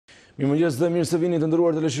Mirëmëngjes dhe mirë se vini të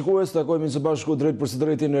nderuar teleshikues, takojmë së bashku drejt për së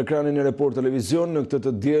drejti në ekranin e Report Televizion në këtë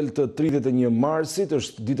të diel të 31 marsit,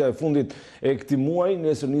 është dita e fundit e këtij muaji,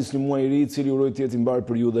 nesër nis një muaj i ri i cili uroj të jetë i mbar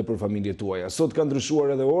për ju dhe për familjet tuaja. Sot ka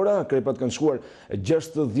ndryshuar edhe ora, krepat kanë shkuar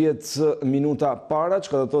 60 minuta para,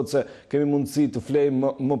 çka do të thotë se kemi mundësi të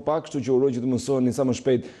flejmë më pak, kështu që uroj që të mësoheni sa më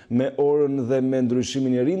shpejt me orën dhe me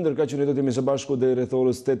ndryshimin e ri, ndërkaq që ne do të jemi së bashku deri rreth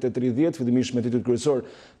orës 8:30, fillimisht me titujt kryesor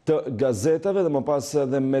të gazetave dhe më pas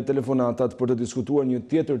edhe me telefonatat për të diskutuar një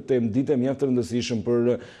tjetër temë dite mjaft të rëndësishëm për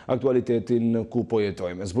aktualitetin ku po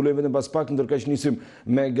jetojmë. Zbulojmë vetëm pas pak, ndërkaq nisim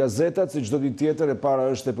me gazetat, si çdo ditë tjetër, e para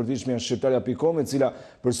është e përditshmja shqiptarja.com, e cila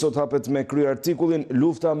për sot hapet me krye artikullin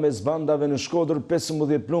Lufta mes bandave në Shkodër,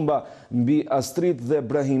 15 plumba mbi Astrid dhe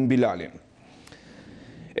Brahim Bilalin.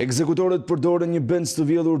 Ekzekutorët përdorën një benz të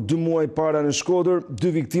vjedhur 2 muaj para në Shkodër,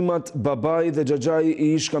 2 viktimat, babai dhe xhaxhai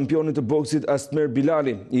i ish kampionit të boksit Astmer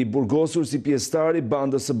Bilali, i burgosur si pjesëtar i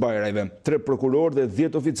bandës së Bajrajve. 3 prokurorë dhe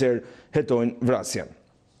 10 oficer hetojnë vrasjen.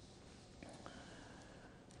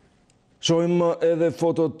 Shohim edhe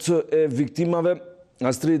fotot e viktimave,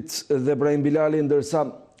 Astrid dhe Brahim Bilali, ndërsa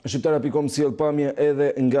shqiptarja.com sjell pamje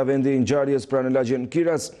edhe nga vendi i ngjarjes pranë lagjen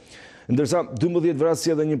Kiras. Ndërsa 12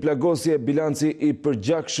 vrasje dhe një plagosje, bilanci i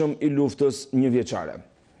përgjakshëm i luftës një vjeçare.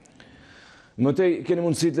 Mëtej keni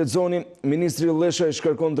mundësi të lexoni, Ministri Leshaj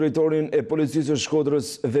shkarkon drejtorin e policisë së Shkodrës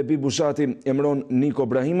Vebi Bushati, emëron Niko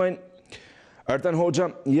Brahimajn. Artan Hoxha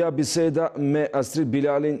ja biseda me Astrid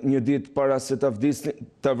Bilalin një ditë para se ta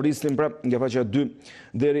vrisnin nga faqja 2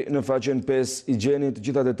 deri në faqen 5 i gjeni të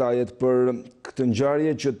gjitha detajet për këtë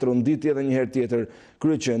ngjarje që tronditi edhe një herë tjetër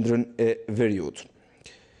kryeqendrën e Veriut.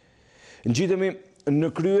 Ngjitemi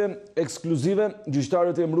në krye ekskluzive,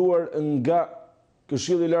 gjyqtarët e emëruar nga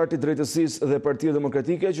Këshilli i Lartë i Drejtësisë dhe Partia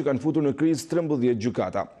Demokratike që kanë futur në krizë 13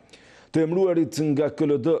 gjykata. Të emëruarit nga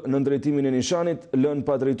KLD në drejtimin e Nishanit lënë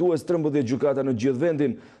pa drejtues 13 gjykata në gjithë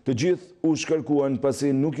vendin, të gjithë u shkarkuan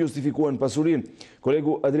pasi nuk justifikuan pasurinë.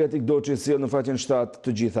 Kolegu Adriatik Doçi sjell në faqen 7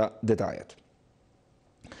 të gjitha detajet.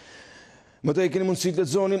 Mëtej keni mundësi të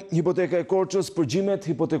lexoni, hipoteka e Korçës, përgjimet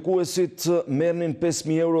hipotekuesit merrnin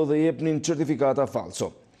 5.000 euro dhe jepnin certifikata falso.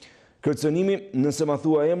 Kërcënimi, nëse ma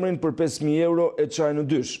thua emrin për 5.000 euro e çaj në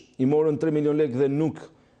dysh. I morën 3 milion lekë dhe nuk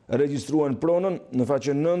regjistruan pronën. Në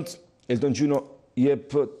faqen 9, Elton Qyno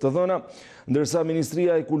jep të dhëna, ndërsa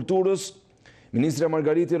Ministria e Kulturës, Ministra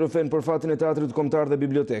Margariti rrëfen për fatin e Teatrit Kombëtar dhe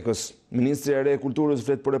Bibliotekës. Ministria e Re e Kulturës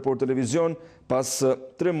flet për Report Televizion pas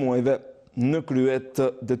 3 muajve në krye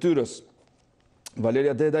të detyrës.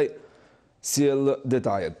 Valeria Dedaj sjell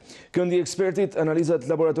detajet. Këndi i ekspertit, analizat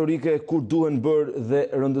laboratorike kur duhen bërë dhe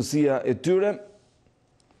rëndësia e tyre.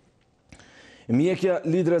 Mjekja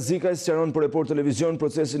Lidra Zikaj sqaron për Report Televizion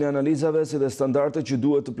procesin e analizave si dhe standardet që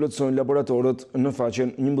duhet të plotësojnë laboratorët në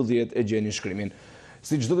faqen 11 e gjeni shkrimin.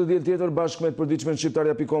 Si çdo të diel tjetër, bashkë me të përditshmen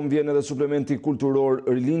shqiptarja.com vjen edhe suplementi kulturor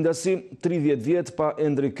Rilindasi, 30 vjet pa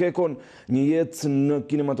Endri Kekon, një jetë në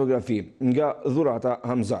kinematografi, nga dhurata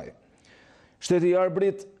Hamzaj. Shteti i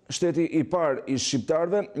Arbrit, shteti i parë i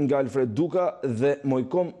shqiptarëve, nga Alfred Duka dhe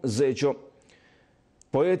Mojkom Zeqo.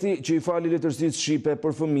 Poeti që i fali letërsisë shqipe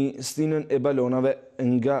për fëmijë stinën e balonave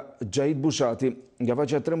nga Xhait Bushati, nga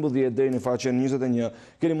faqja 13 deri në faqen 21,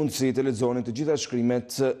 keni mundësi të lexoni të gjitha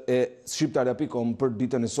shkrimet e shqiptarja.com për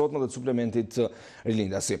ditën e sotme dhe të suplementit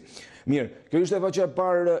Rilindasi. Mirë, kjo ishte faqja e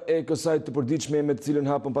parë e kësaj të përditshme me të cilën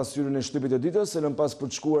hapën pasqyrën e Shtypit të ditës, e lëm pas për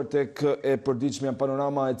të shkuar tek e përditshmja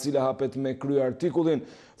Panorama, e cila hapet me krye artikullin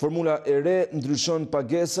Formula e re ndryshon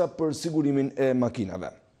pagesa për sigurimin e makinave.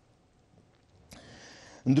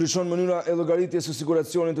 Ndryshon mënyra e llogaritjes së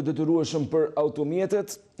siguracionit të detyrueshëm për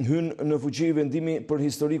automjetet, hyn në fuqi vendimi për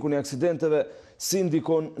historikun e aksidenteve, si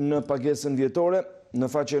ndikon në pagesën vjetore. Në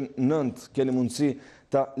faqen 9 keni mundësi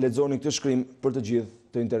ta lexoni këtë shkrim për të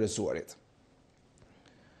gjithë të interesuarit.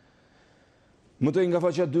 Mëtej nga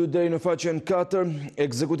faqja 2 deri në faqen 4,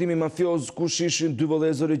 ekzekutimi mafioz ku shishin 2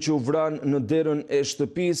 vëllezërit që u vranë në derën e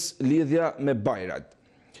shtëpisë, lidhja me Bajrat.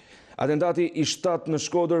 Atentati i 7 në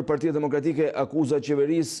Shkodër, Partia Demokratike akuza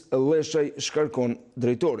qeverisë, Leshaj shkarkon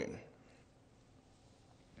drejtorin.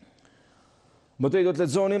 Mëtej do të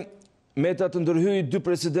lexoni, meta të ndërhyj 2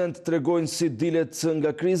 president tregojnë si dilet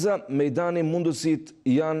nga kriza, Mejdani mundësit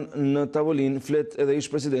janë në tavolinë, flet edhe ish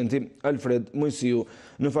presidenti Alfred Mojsiu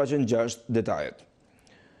në faqen 6 detajet.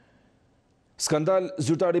 Skandal,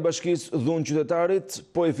 zyrtari i bashkisë dhun qytetarit,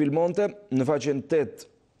 po e filmonte, në faqen 8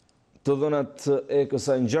 të dhënat e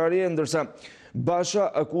kësaj ngjarje, ndërsa Basha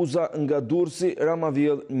akuza nga Durrësi, Rama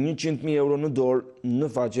vjedh 100.000 euro në dorë në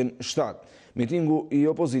faqen 7. Mitingu i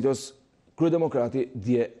opozitës Kryedemokrati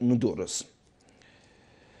dje në Durrës.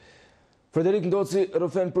 Frederik Ndoci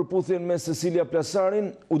rrëfen përputhjen me Cecilia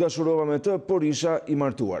Plasarin, u dashurova me të, por isha i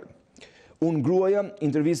martuar. Unë gruaja,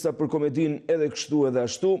 intervista për komedin edhe kështu edhe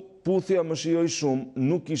ashtu, puthja më shijoj shumë,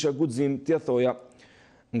 nuk kisha guxim t'ja thoja.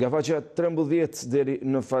 Nga faqja 13 deri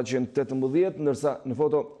në faqen 18, ndërsa në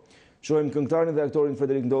foto shohim këngëtarin dhe aktorin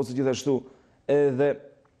Frederik Ndoci, gjithashtu edhe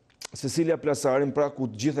Cecilia Plasarin, pra ku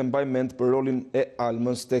të gjithë mbajnë mend për rolin e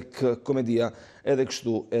Almës tek komedia edhe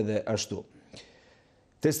kështu edhe ashtu.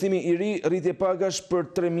 Testimi i ri, rritje pagash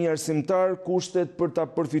për 3.000 arsimtar, kushtet për ta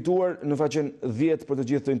përfituar në faqen 10 për të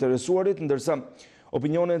gjithë të interesuarit, ndërsa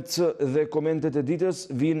opinionet dhe komentet e ditës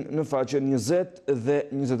vinë në faqen 20 dhe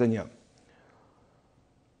 21.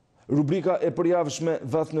 Rubrika e përjavshme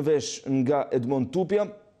Vath në vesh nga Edmond Tupja,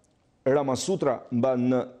 Rama Sutra mban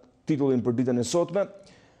në titullin për ditën e sotme,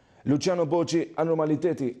 Luciano Boci,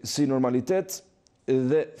 anormaliteti si normalitet,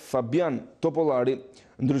 dhe Fabian Topolari,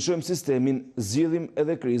 ndryshojmë sistemin, zgjidhim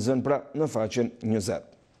edhe krizën, pra në faqen 20.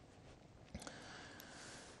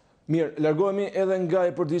 Mirë, largohemi edhe nga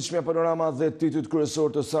e përditshmja panorama dhe titujt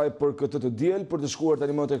kryesor të saj për këtë të diel, për të shkuar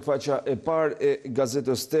tani më tek faqja e parë e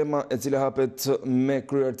gazetës Tema, e cila hapet me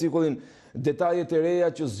kryertikullin Detajet e reja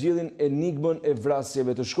që zgjidhin enigmën e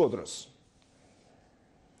vrasjeve të Shkodrës.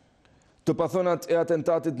 Të pathonat e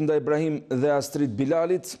atentatit ndaj Ibrahim dhe Astrid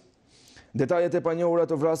Bilalit, detajet e panjohura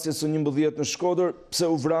të vrasjes së 11 në Shkodër, pse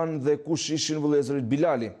u vranë dhe kush ishin vëllezërit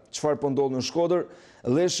Bilali, çfarë po ndodh në Shkodër,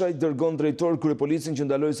 Leshaj dërgon drejtor kryepolicin që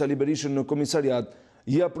ndaloi Sali Berishën në komisariat,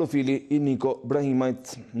 ja profili i Niko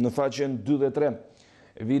Brahimajt në faqen 2 dhe 3.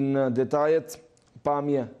 Vinë detajet,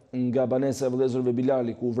 pamje nga banesa e vëllezërve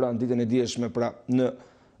Bilali, ku u vranë ditën e dieshme, pra në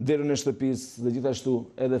derën e shtëpisë, dhe gjithashtu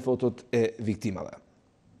edhe fotot e viktimave.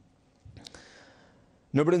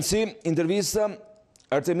 Në brendësi, intervista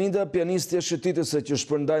Artemida, pianistja shëtitëse që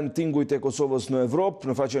shpërndajnë tingujt e Kosovës në Evropë,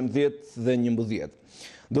 në faqen 10 dhe 11.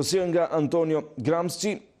 Dosier nga Antonio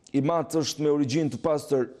Gramsci, i matë është me origjinë të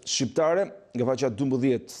pastër shqiptare, nga faqja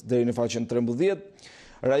 12 deri në faqen 13.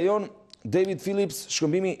 Rajon David Phillips,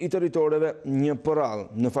 shkëmbimi i territoreve një përrall,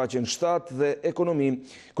 në faqen 7 dhe ekonomi,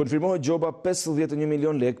 konfirmohet gjoba 51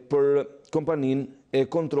 milion lek për kompaninë e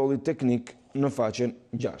kontrollit teknik në faqen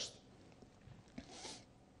 6.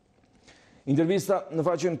 Intervista në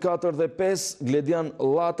faqen 4 dhe 5, Gledian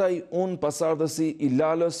Lataj, unë pasardhësi i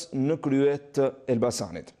Lalës në krye të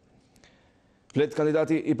Elbasanit. Flet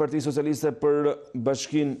kandidati i Partisë Socialiste për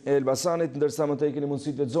Bashkinë e Elbasanit, ndërsa më tej keni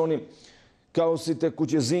mundësi të lexoni kaosit e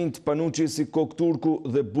Kuqezint, Panuçi si kokturku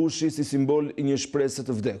dhe Bushi si simbol i një shpresë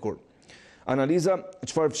të vdekur. Analiza,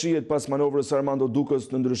 çfarë fshihet pas manovrës Armando Dukës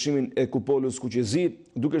në ndryshimin e kupolës Kuqezi,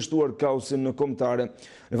 duke shtuar kaosin në kombëtare,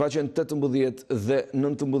 në faqen 18 dhe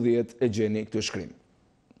 19 e gjeni këtë shkrim.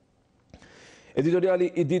 Editoriali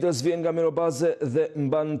i ditës vjen nga Merobaze dhe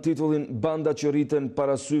mban titullin Banda që rriten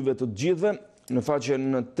para syve të gjithëve, në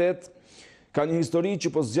faqen 8. Ka një histori që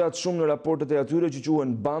po zgjat shumë në raportet e atyre që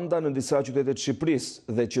quhen banda në disa qytete të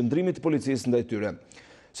Shqipërisë dhe qëndrimit të policisë ndaj tyre.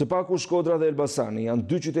 Së paku Shkodra dhe Elbasani janë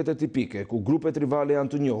dy qytete tipike ku grupet rivale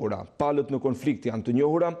janë të njohura, palët në konflikt janë të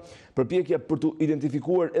njohura, përpjekja për të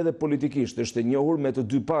identifikuar edhe politikisht është e njohur me të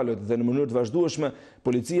dy palët dhe në mënyrë të vazhdueshme,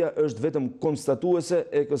 policia është vetëm konstatuese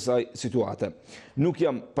e kësaj situate. Nuk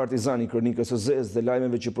jam partizani kronikës së zezë dhe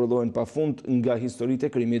lajmeve që prodhohen pafund nga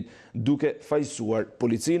historitë e krimit duke fajsuar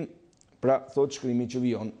policin, pra thot shkrimi që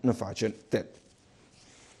vijon në faqen 8.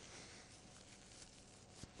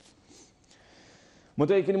 Më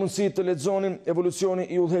tej keni mundësi të lexoni evolucioni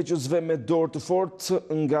i udhëheqësve me dorë të fortë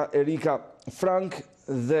nga Erika Frank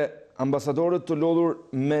dhe ambasadorët të lodhur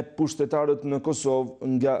me pushtetarët në Kosovë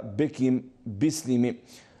nga Bekim Bislimi,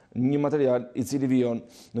 një material i cili vijon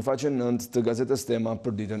në faqen 9 të gazetës Tema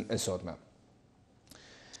për ditën e sotme.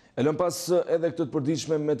 E lëm pas edhe këtë të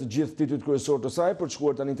përditshme me të gjithë titujt kryesor të saj, për të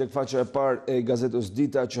shkuar tani tek faqja e parë e gazetës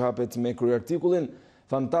Dita që hapet me kryerartikullin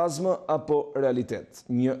Fantazmë apo realitet.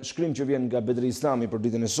 Një shkrim që vjen nga Bedri Islami për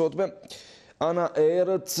ditën e sotme, ana e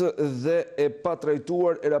errët dhe e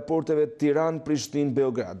patrajtuar e raporteve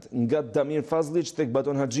Tiranë-Prishtinë-Beograd, nga Damir Fazlić tek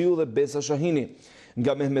Baton Haxhiu dhe Besa Shahini,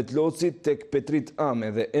 nga Mehmet Loci tek Petrit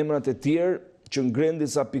Ame dhe emrat e tjerë që ngren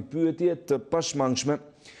disa pikpyetje të pashmangshme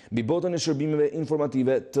mbi botën e shërbimeve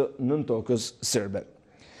informative të nëntokës serbe.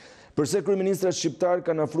 Përse kryeministrat shqiptar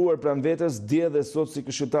kanë afruar pranë vetes dje dhe sot si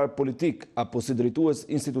këshilltar politik apo si drejtues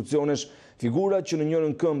institucionesh, figura që në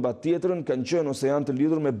njërin këmbë tjetrën kanë qenë ose janë të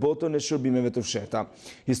lidhur me botën e shërbimeve të fshehta.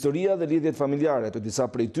 Historia dhe lidhjet familjare të disa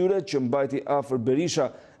prej tyre që mbajti afër Berisha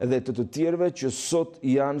dhe të tjerëve që sot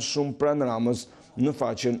janë shumë pranë Ramës në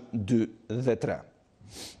faqen 2 dhe 3.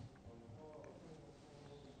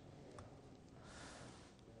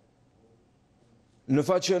 Në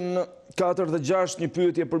faqen 4 dhe 6 një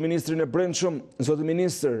pyetje për ministrin e Brendshëm. Zotë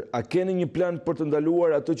ministër, a keni një plan për të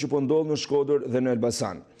ndaluar atë që po ndodh në Shkodër dhe në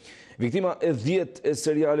Elbasan? Viktima e 10 e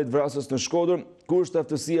serialit vrasës në Shkodër, ku është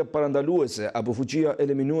aftësia parandaluese apo fuqia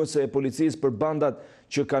eliminuese e policisë për bandat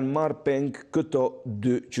që kanë marrë peng këto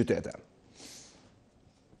dy qytete?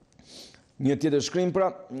 Një tjetër shkrim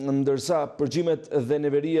pra, ndërsa përgjimet dhe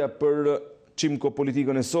neveria për çimko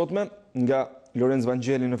politikën e sotme nga Lorenz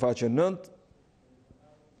Vangeli në faqen 9.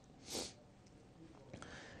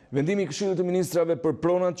 Vendimi i Këshillit të Ministrave për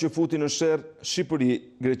pronat që futi në sherr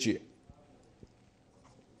Shqipëri-Greqi.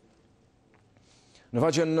 Në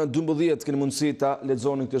faqen 12 keni mundësi ta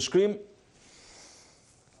lexoni këtë shkrim.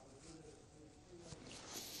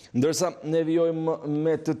 Ndërsa ne vijojmë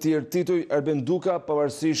me të tjerë tituj, Arben Duka,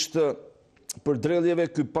 pavarësisht për drelljeve,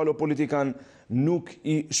 ky palo politikan nuk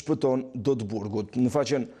i shpëton dot burgut. Në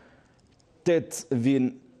faqen 8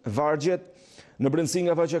 vin vargjet. Në brendësi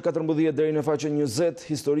nga faqja 14 deri në faqen 20,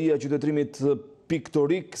 historia e qytetërimit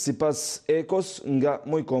piktorik sipas Ekos nga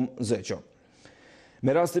Mojkom Zeqo.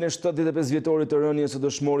 Me rastin e 75 vjetorit të rënies së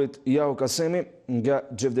dëshmorit Jaho Kasemi nga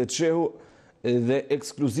Xhevdet Shehu dhe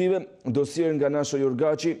ekskluzive dosier nga Nasho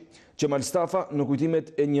Jorgaçi, Qemal Stafa në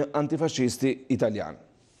kujtimet e një antifashisti italian.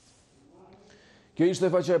 Kjo ishte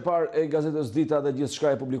faqja e parë e gazetës Dita dhe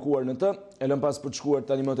gjithçka e publikuar në të. E lëm pas për të shkuar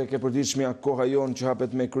tani më tek e përditshmja koha jon që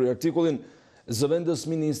hapet me kryeartikullin Zëvendës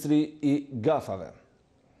ministri i gafave.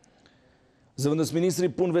 Zëvendës ministri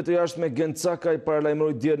punëve të jashtme Gencakaj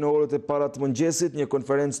paralajmëroi dje në orët e para të mëngjesit një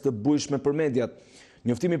konferencë të bujshme për mediat.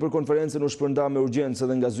 Njoftimi për konferencën u shpërnda me urgjencë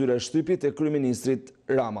edhe nga zyra e Shtypit e kryeministrit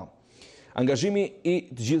Rama. Angazhimi i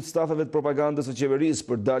të gjithë stafeve të propagandës së qeverisë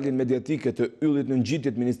për daljen mediatike të yllit në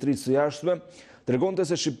ngjitje të Ministrisë së Jashtme tregonte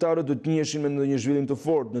se shqiptarët do të njihen me ndonjë zhvillim të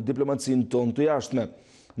fortë në diplomacinë tonë të jashtme.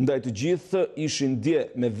 Ndaj të gjithë ishin dje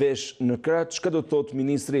me vesh në krah çka do të thotë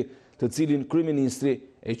ministri, të cilin kryeministri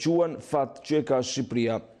e quan fat që e ka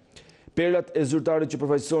Shqipëria. Perat e zyrtarit që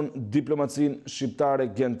përfaqëson diplomacinë shqiptare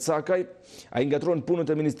Gencakaj, ai ngatron punën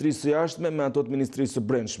e Ministrisë së Jashtme me ato të Ministrisë së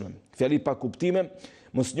Brendshme. Fjali pa kuptime,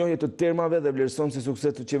 mosnjohje të termave dhe vlerëson si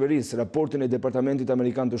sukses të qeverisë raportin e Departamentit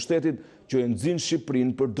Amerikan të Shtetit që e nxin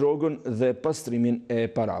Shqipërinë për drogën dhe pastrimin e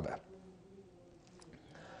parave.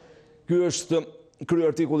 Ky është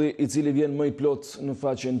kryeartikulli i cili vjen më i plot në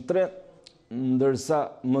faqen 3, ndërsa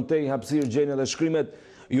më tej hapësirë gjejnë edhe shkrimet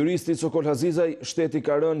juristi Sokol Hazizaj, shteti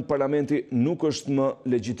ka rënë, parlamenti nuk është më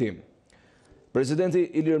legjitim. Presidenti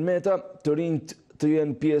Ilir Meta, të rinjt të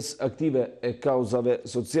jenë pjesë aktive e kauzave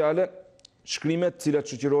sociale, shkrimet cilat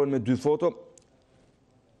shoqërohen me dy foto.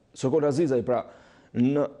 Sokol Hazizaj pra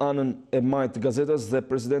në anën e majtë gazetës dhe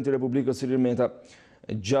presidenti i Republikës Ilir Meta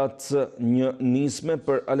gjatë një nisme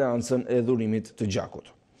për aleancën e dhurimit të gjakut.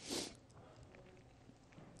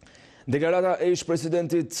 Deklarata e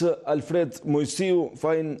ish-presidentit Alfred Mojsiu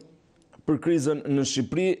fajin për krizën në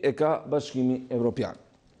Shqipëri e ka Bashkimi Evropian.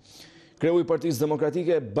 Kreu i Partisë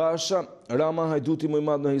Demokratike Basha, Rama, hajduti më i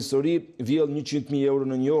madh në histori, vjell 100.000 euro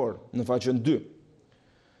në një orë, në faqen 2.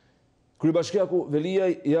 Kryebashkiaku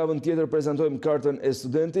Veliaj javën tjetër prezantojmë kartën e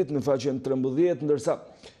studentit në faqen 13, ndërsa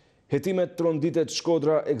hetimet tronditet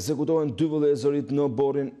Shkodra ekzekutohen 2 vëllezërit në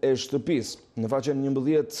borrin e shtëpisë. Në faqen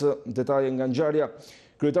 11 detaje nga ngjarja.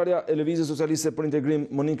 Kryetarja e Lëvizjes Socialiste për Integrim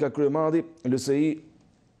Monika Kryemadi, LSI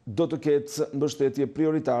do të ketë mbështetje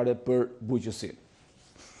prioritare për bujqësinë.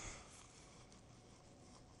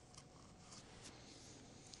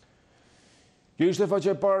 Kjo ishte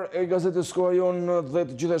faqja e parë e gazetës Koha Jon dhe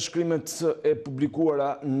të gjitha shkrimet e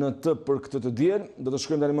publikuara në të për këtë të diel. Do të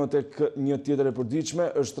shkojmë tani më tek një tjetër e përditshme,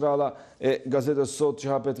 është rradha e gazetës Sot që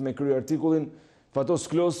hapet me kryeartikullin Fatos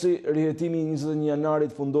Klosi, rihetimi 21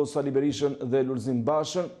 janarit fundos Sali Berishën dhe Lulzim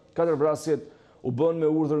Bashën. 4 vrasjet u bën me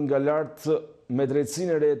urdhër nga lart, me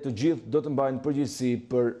drejtësinë e re të gjithë do të mbajnë përgjegjësi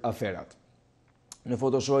për aferat. Në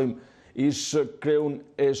foto shohim ish kreun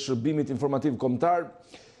e shërbimit informativ kombëtar.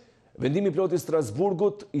 Vendimi plot i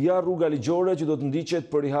Strasburgut, ja rruga ligjore që do të ndiqet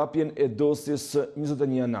për rihapjen e dosjes së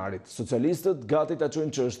 21 janarit. Socialistët gati ta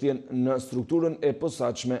çojnë çështjen në strukturën e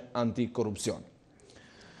posaçme antikorrupsion.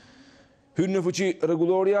 Hyn në fuqi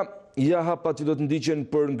rregulloria, ja hapat që do të ndiqen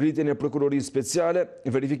për ngritjen e prokurorisë speciale,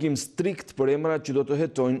 verifikim strikt për emrat që do të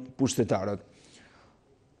hetojnë pushtetarët.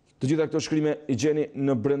 Të gjitha këto shkrime i gjeni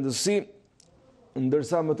në brendësi,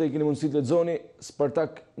 ndërsa më tej keni mundësi të lexoni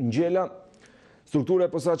Spartak Ngjela. Struktura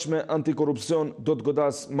e posaçme antikorrupsion do të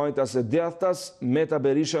godas majtas e djathtas. Meta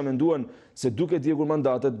Berisha menduan se duke djegur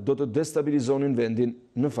mandatet do të destabilizonin vendin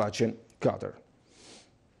në faqen 4.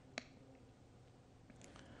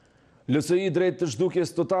 LSI drejt të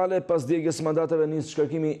zhdukjes totale pas djegjes mandateve nis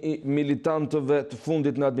shkarkimi i militantëve të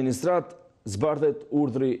fundit në administrat. zbardhet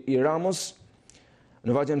urdhri i Ramos.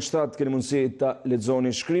 Në faqen 7 keni mundësi ta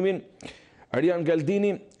lexoni shkrimin. Arian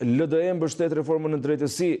Galdini, LDE mbështet reformën në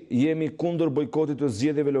drejtësi, jemi kundër bojkotit të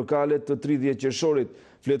zgjedhjeve lokale të 30 qershorit,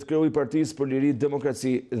 flet kreu i Partisë për Liri,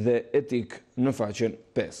 Demokraci dhe Etik në faqen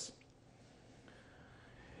 5.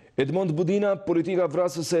 Edmond Budina, politika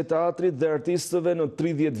vrasëse e teatrit dhe artistëve në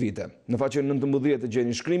 30 vite. Në faqen 19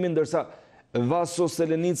 gjeni shkrimin, ndërsa Vaso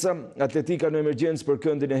Selenica, atletika në emergjencë për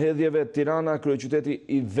këndin e hedhjeve, Tirana, kryeqyteti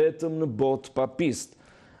i vetëm në botë pa pistë,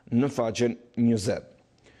 në faqen 20.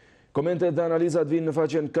 Komente dhe analizat vinë në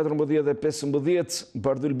faqen 14 dhe 15,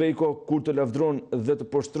 Bardhyl Bejko, kur të lavdron dhe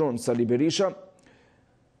të poshtron Sali Berisha,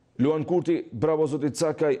 Luan Kurti, bravo zotit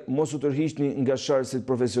Cakaj, mos u tërhiqni nga sharësit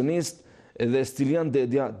profesionist, dhe Stilian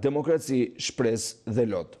Dedja, demokraci, shpres dhe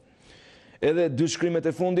lot. Edhe dy shkrimet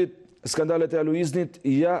e fundit, skandalet e Aluiznit,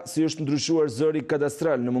 ja si është ndryshuar zëri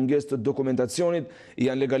kadastral në mungesë të dokumentacionit,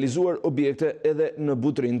 janë legalizuar objekte edhe në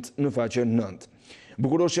Butrint në faqen 9.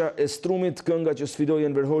 Bukurosha e Strumit, kënga që sfidoi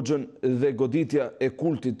Enver Hoxhën dhe goditja e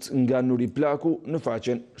kultit nga Nuri Plaku në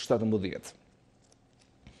faqen 17.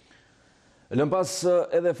 Lëm pas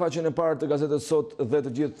edhe faqen e parë të gazetës sot dhe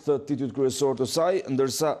të gjithë titujt kryesor të saj,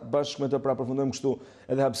 ndërsa bashkë me të përfundojmë kështu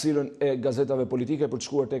edhe hapësirën e gazetave politike për të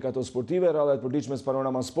shkuar tek ato sportive, radha e përditshme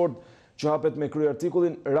Panorama Sport, që hapet me krye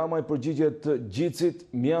artikullin Rama i përgjigjet Gjicit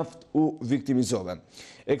mjaft u viktimizove.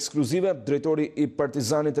 Ekskluzive, drejtori i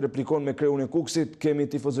Partizanit replikon me kreun e Kuksit, kemi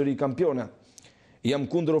tifozëri kampione. Jam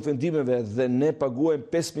kundër ofendimeve dhe ne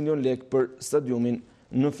paguajmë 5 milion lek për stadiumin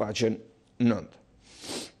në faqen 9.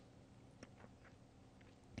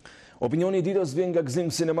 Opinioni i ditës vjen nga Gzim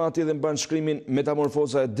Sinemati dhe mban shkrimin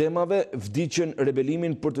Metamorfoza e demave, vdiqën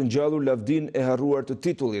rebelimin për të ngjallur lavdin e harruar të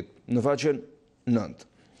titullit, në faqen 9.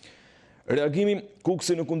 Reagimi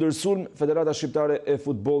Kuksi në kundërsulm, Federata Shqiptare e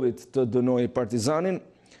Futbollit të dënoi Partizanin.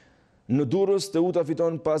 Në Durrës Teuta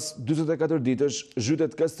fiton pas 44 ditësh,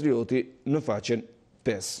 zhytet Kastrioti në faqen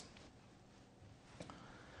 5.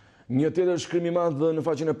 Një tjetër shkrim i madh në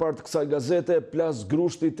faqen e parë të kësaj gazete, plas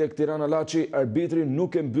grushti tek Tirana Laçi, arbitri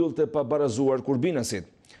nuk e mbyllte pa barazuar Kurbinasit.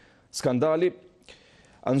 Skandali,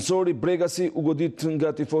 Ansori Bregasi u godit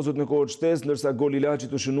nga tifozët në kohë shtesë, ndërsa goli i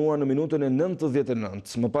Laçit u shënua në minutën e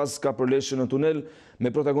 99. Më pas ka përleshje në tunel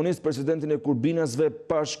me protagonist presidentin e Kurbinasve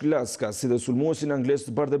Pashk Laska, si dhe sulmuesin angles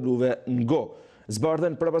të bardhebluve Ngo.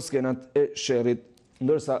 Zbardhen prapaskenat e sherrit,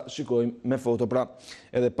 ndërsa shikojmë me foto pra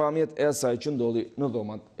edhe pamjet e asaj që ndodhi në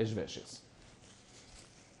dhomat e zhveshjes.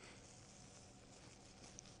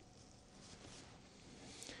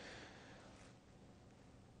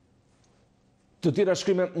 Të tjera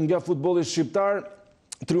shkrime nga futbolli shqiptar,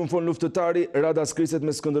 triumfon luftëtari, Rada skriset me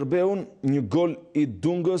Skënderbeun, një gol i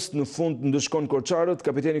Dungës në fund ndëshkon Korçarët,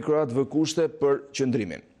 kapiteni kroat vë kushte për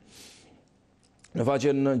qëndrimin. Në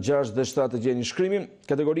faqen 6 dhe 7 të gjeni shkrimin,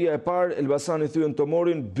 kategoria e parë, Elbasani thyen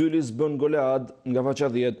Tomorin, Bylis bën golead nga faqa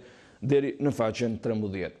 10 deri në faqen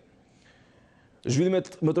 13.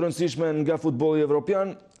 Zhvillimet më të rëndësishme nga futbolli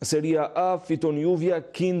evropian, Seria A fiton Juvja,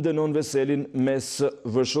 Kin dënon Veselin mes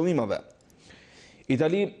vërshëllimave.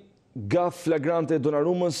 Itali, gaf flagrante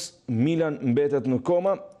Donnarumës, Milan mbetet në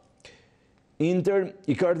koma. Inter,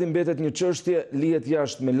 Icardi mbetet një çështje, lihet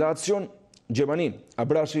jashtë me Lacion. Gjermani,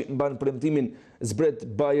 Abrashi mban premtimin zbret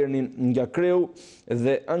Bayernin nga kreu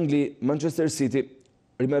dhe Angli, Manchester City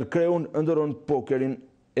rimer kreun, ndëron pokerin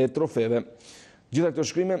e trofeve. Gjitha këto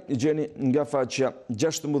shkrime i gjeni nga faqja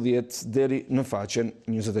 16 deri në faqen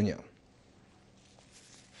 21.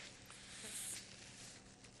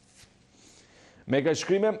 Me ka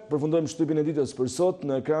shkrime, përfundojmë shtypin e ditës për sot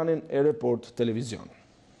në ekranin e Report Televizion.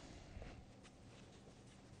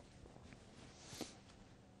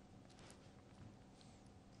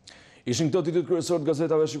 Ishin këto titujt kryesor të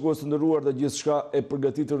gazetave shikues të nderuar dhe gjithçka e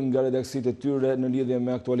përgatitur nga redaksitë e tyre në lidhje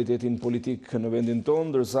me aktualitetin politik në vendin tonë,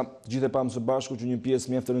 ndërsa gjithë e pamë së bashku që një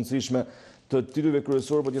pjesë mjaft e rëndësishme të titujve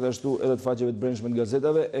kryesor, por gjithashtu edhe të faqeve të brendshme të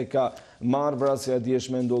gazetave e ka marrë vrasja e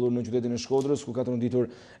dieshme e ndodhur në qytetin e Shkodrës, ku ka tronditur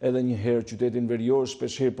edhe një herë qytetin verior,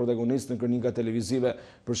 shpeshherë protagonist në kronika televizive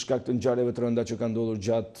për shkak të ngjarjeve të rënda që kanë ndodhur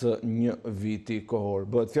gjatë një viti kohor.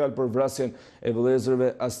 Bëhet fjalë për vrasjen e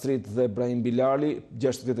vëllezërve Astrid dhe Brahim Bilali,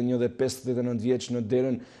 61 dhe 59 vjeç në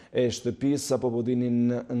derën e shtëpisë sapo po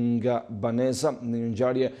dinin nga banesa në një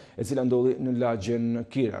ngjarje e cila ndodhi në lagjen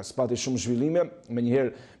Kiras. Pati shumë zhvillime,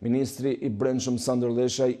 menjëherë ministri i brendshëm Sandor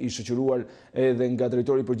Leshaj i shoqëruar edhe nga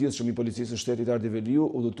drejtori i përgjithshëm i policisë së shtetit Ardi Veliu,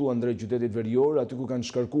 udhëtuan drejt qytetit verior, aty ku kanë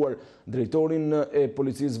shkarkuar drejtorin e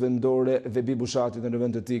policisë vendore Vebi Bushati dhe në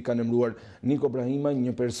vend të tij kanë emëruar Niko Brahima,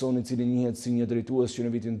 një person i cili njihet si një drejtues që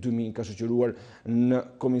në vitin 2000 ka shoqëruar në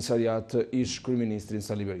komisariat ish kryeministrin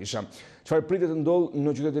Sali Berisha. Çfarë pritet të ndodhë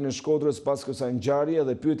në qytetin qytetin e Shkodrës pas kësaj ngjarje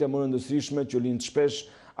dhe pyetja më e rëndësishme që lind shpesh,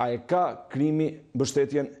 a e ka krimi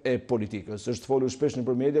mbështetjen e politikës? Është folur shpesh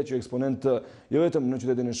nëpër media që eksponent jo vetëm në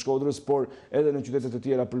qytetin e Shkodrës, por edhe në qytete të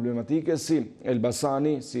tjera problematike si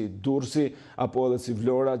Elbasani, si Durrësi apo edhe si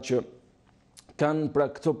Vlora që kanë pra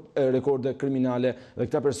këto rekorde kriminale dhe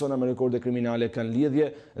këta persona me rekorde kriminale kanë lidhje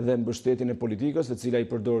dhe mbështetjen e politikës, e cila i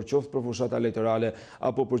përdor qoftë për fushat elektorale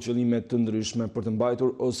apo për qëllime të ndryshme për të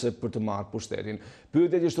mbajtur ose për të marrë pushtetin.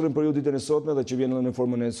 Pyetja që shtrojmë për ju ditën e sotme dhe që vjen edhe në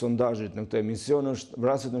formën e sondazhit në këtë emision është: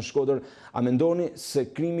 vrasjet në Shkodër, a mendoni se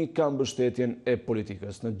krimi ka mbështetjen e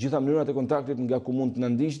politikës? Në të gjitha mënyrat e kontaktit nga ku mund të na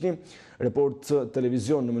ndiqni, report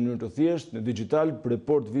televizion në mënyrë të thjeshtë, në digital,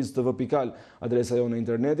 report viz.tv.al, adresa jonë në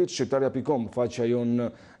internetit, shqiptaria.com, faqja jonë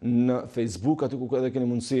në Facebook, aty ku edhe keni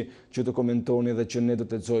mundësi që të komentoni dhe që ne do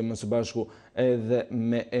të lexojmë së bashku edhe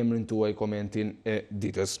me emrin tuaj komentin e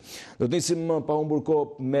ditës. Do të nisim pa humbur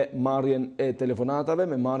kohë me marrjen e telefonatave,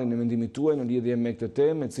 me marrjen e mendimit tuaj në lidhje me këtë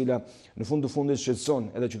temë, e cila në fund të fundit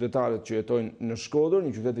shqetëson edhe qytetarët që jetojnë në Shkodër,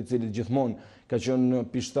 një qytet i cili gjithmonë ka qenë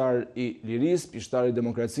pishtar i lirisë, pishtar i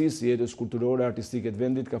demokracisë, jetës kulturore, artistike të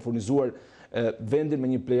vendit, ka furnizuar vendin me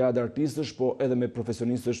një plejadë artistësh, po edhe me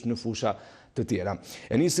profesionistësh në fusha të tjera.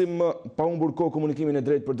 E nisim pa humbur kohë komunikimin e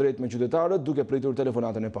drejt për drejt me qytetarët, duke pritur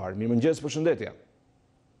telefonatën e parë. Mirëmëngjes, përshëndetje.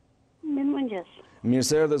 Mirëmëngjes. Mirë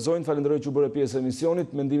se erdhe zonjë, falenderoj që u bëre pjesë e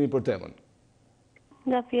emisionit, mendimi për temën.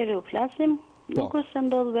 Nga Fieri u flasim, nuk është se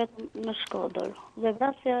ndodh vetëm në Shkodër. Dhe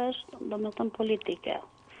vrasja është, domethënë, politike.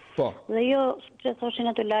 Po. Dhe jo, që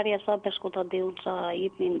thoshin aty larje sa për shkuta diun, sa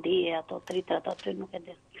jipnin dije, ato tritrat aty, nuk e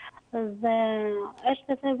di. Dhe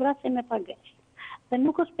është edhe vrasje me pagesë. Dhe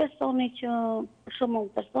nuk është personi që, për shembull,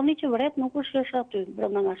 personi që vret nuk është aty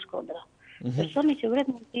brenda nga Shkodra. Personi që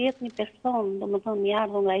vret mund të jetë një person, domethënë i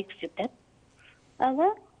ardhur nga X qytet, edhe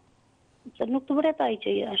se nuk të vret ai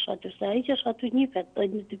që është aty, se ai që është aty njihet, do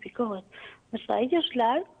identifikohet. Nëse ai që është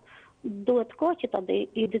larg, duhet kohë që ta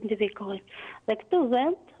identifikohet. Dhe këtë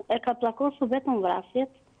vend e ka pllakosur vetëm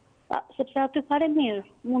vrasjet, sepse aty fare mirë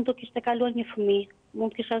mund të kishte kaluar një fëmijë,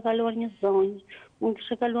 mund të kishte kaluar një zonjë, mund të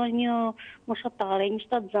kishte kaluar një moshatare, një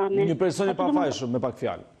shtatzane. Një person i pafajshëm, me pak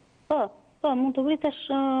fjalë. Po, mund të vritesh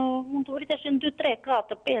në 2, 3,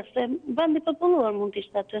 4, 5, vendi populluar mund të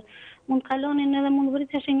ishte aty. Mund të kalonin edhe mund të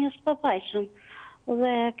vritesh një pafajshëm.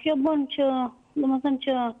 Dhe kjo bën që, domethënë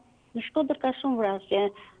që në Shkodër ka shumë vrasje.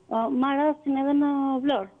 Marr rastin edhe në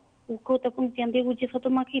Vlorë, ku kohët e fundit janë ndjekur gjithë ato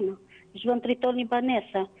makina. Zhvon tritol një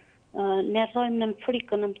banese. Ne rrojmë në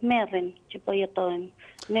frikën, në të merrin që po jetojmë.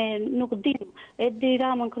 Ne nuk dim, Edi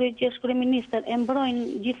Ramën, kryeministër, e mbrojnë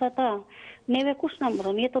gjithë ata. Neve kush na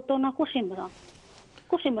mbron? Jetët tona kush i mbron?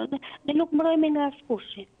 Kush i mbron? Ne nuk mbrojmë nga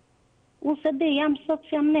askushi. Unë se di, jam sot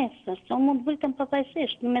që jam nesër, se unë mund vritem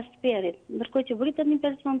papajsisht në mes të perit. Ndërkohë që vritet një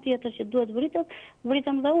person tjetër që duhet vritet,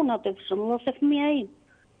 vritem dhe unë aty për shembull, ose fëmia im.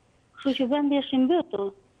 Kështu që vendi është i mbytur.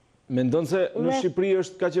 Mendon se në Shqipëri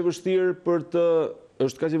është kaq e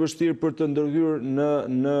vështirë për të ndërhyrë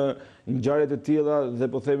në ngjarje të tilla dhe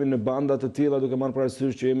po themi në banda të tilla, duke marrë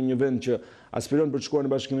parasysh që jemi një vend që aspiron për të shkuar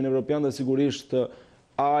në Bashkimin Evropian dhe sigurisht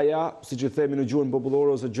aja, siç i themi në gjuhën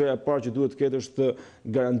popullore, ose gjëja e parë që duhet të ketë është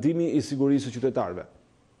garantimi i sigurisë së qytetarëve.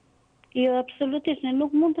 Jo, absolutisht, ne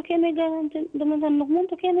nuk mund të kemi garanti, domethënë nuk mund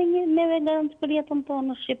të kemi neve garanti për jetën tonë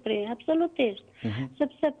në Shqipëri, absolutisht.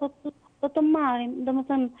 Sepse po të marrim,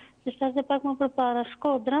 domethënë, siç thash pak më përpara,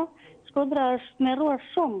 Shkodra është smerruar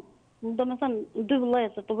shumë. Domethënë 2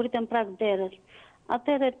 vëllezër të vriten prag derës.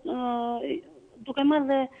 Atëherë duke marrë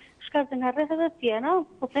dhe shkarte nga rrethet e tjera,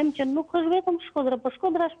 po them që nuk është vetëm Shkodra, por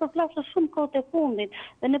Shkodra është përplasur shumë kohët e fundit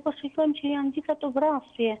dhe ne po shikojmë që janë gjithë ato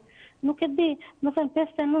vrasje. Nuk e di, më thënë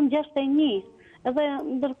 59-61, edhe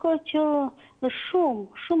ndërkohë që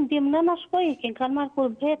shumë djemë nëna shpo ikin, kanë marrë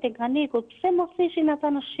kurbete, kanë ikur, pse mos ishin ata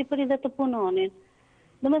në Shqipëri dhe të punonin?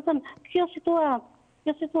 Do me thënë, kjo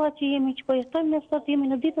situatë që jemi që po jetojmë, ne sot jemi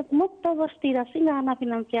në ditët më të vështira, si nga ana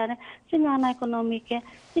financiare, si nga ana ekonomike,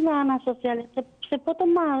 si nga ana sociale, se po të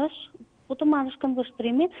marrësh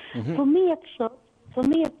këndvështrimin,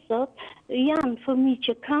 Fëmijët sot janë fëmijë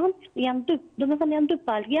që kanë, janë dy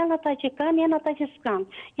palë, janë ata që kanë, janë ata që s'kanë.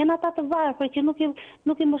 Janë ata të varfër që nuk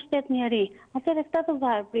i mbështet njeri. Atëherë këta të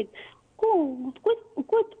varfrit, ku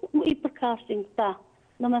i përkasin këta?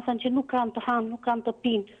 Domethënë që nuk kanë të hanë, nuk kanë të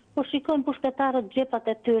pinë, por shikojnë pushtetarët xhepat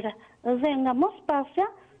e tyre. Dhe nga mos pasja,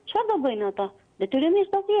 çfarë do bëjnë ata?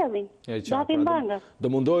 Detyrimisht do vjedhin. Do hapin bankat. Do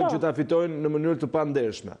mundohen që ta fitojnë në mënyrë të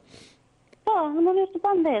pandershme. Po, në mënyrë të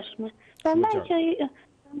pandeshme.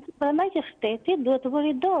 Prandaj që shteti duhet të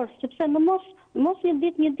vëri dorë, sepse në mos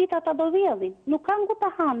një ditë ata do vjedhin. Nuk kanë ku ta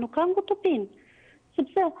hanë, nuk kanë ku të pinë.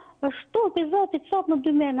 sepse ashtu epizodi sot në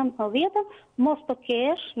 2019 mos të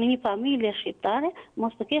kesh në një familje shqiptare,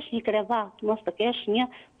 mos të kesh një krevat, mos të kesh një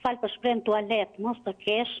fal për shprehjen tualet, mos të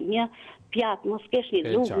kesh një pjatë, mos të kesh një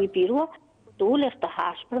lugë, një pirua, të ulesh të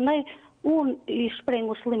hash. Prandaj unë i shpreh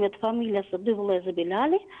ngushëllimet familjes së dy vëllezërve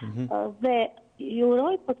Bilali dhe ju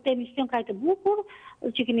uroj për këtë emision kaq të bukur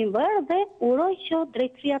që keni bërë dhe uroj që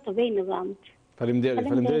drejtësia të vejë në vend.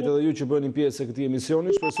 Faleminderit edhe ju që bëni pjesë e këtij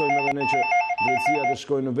emisioni. Shpresojmë edhe ne që drejtësia të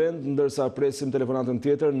shkojë në vend, ndërsa presim telefonatën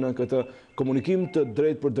tjetër në këtë komunikim të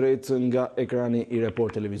drejt për drejt nga ekrani i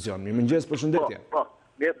Report Televizion. Mirëmëngjes, përshëndetje.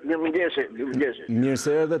 Mirëmëngjes. Mirë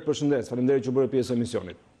se erdhët, përshëndes. Faleminderit që bëre pjesë e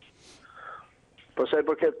emisionit. Përsa i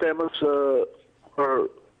përket temës për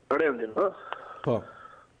rendin, ha? Po.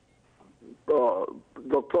 Po,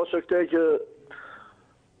 do të thosë këte që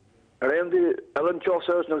rendi edhe në qofë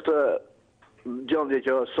se është në këtë gjendje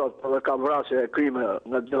që sot edhe ka vrasje e krime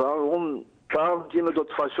nga gjitha, unë kam time do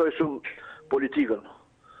të faqsoj shumë politikën.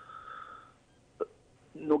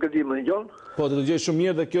 Nuk e di më një gjonë? Po, të gjej shumë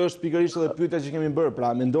mirë dhe kjo është pikërisht edhe pyetja që kemi bërë.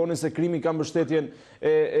 Pra, mendoni se krimi ka mbështetjen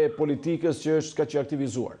e politikës që është kaq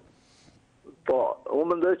aktivizuar? Po, unë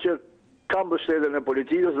mendoj që ka mbështetjen e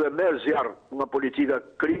politikës dhe merr zjarr nga politika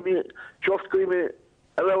krimi, qoftë krimi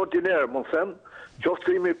edhe ordiner, më them, qoftë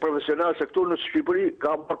krimi profesional, se këtu në Shqipëri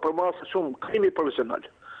ka marrë përmasë shumë krimi profesional.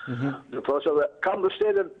 Do të thosë edhe ka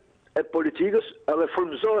mbështetjen e politikës edhe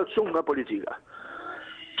frymëzohet shumë nga politika.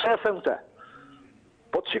 Pse e them këtë?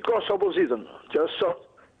 Po të shikosh opozitën, që është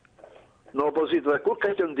sot në opozitë dhe kur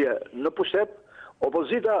ka të ndje në pushtet,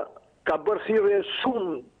 opozita ka bërë thirrje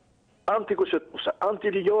shumë antikonstitucionale,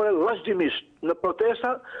 antiligjore, vazhdimisht në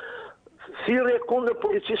protesta, thirrje kundër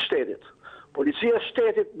policisë shtetit. Policia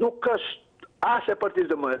shtetit nuk është as e Partisë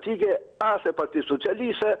Demokratike, as e Partisë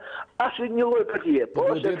Socialiste, as një lloj partie, po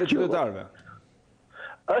është e qytetarëve.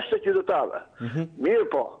 Është e qytetarëve. Mirë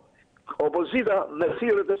po, opozita me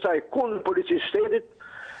thirrjet e saj kundër policisë shtetit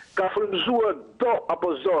ka frymëzuar do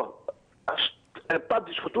apo zo, është e pa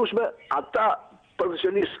diskutueshme, ata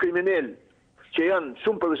profesionistë kriminal që janë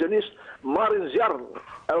shumë profesionistë, marrin zjarr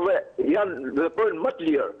edhe janë veprojnë më të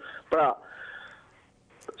lirë. Pra,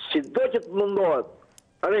 si do që të mundohet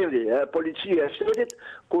rendi e policia e shtetit,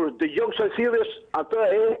 kur dëgjon kësaj thirrjes, atë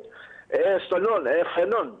e stonon, e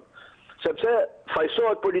frenon, sepse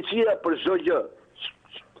fajsohet policia për çdo gjë.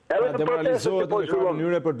 Edhe demoralizohet në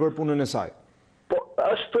mënyrë për të bërë punën e saj. Po,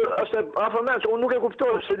 është afërmend, unë nuk e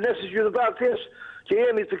kuptoj se ne si qytetarë thjesht që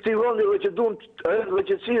jemi të këtij vendi dhe që duam dhe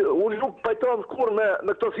që unë nuk pajtohem kurrë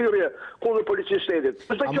me këto thirrje kundër policisë shtetit.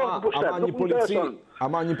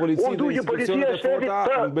 Ama një polici dhe institucionet e forta,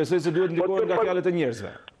 nuk besoj se duhet ndikohen nga fjalët e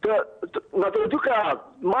njerëzve. Nga të dy krahat,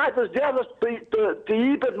 majtës djavës të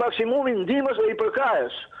jipet maksimumi ndihmës dhe i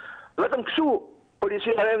përkajes. Vetëm kështu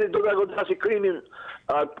policia e rendit do të godasi krimin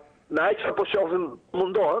me aq sa po shohim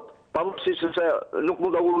mundohet. Pavarësisht se nuk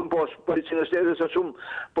mund ta ulën poshtë policinë e shtetit, se shumë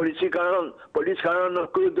polici kanë rënë në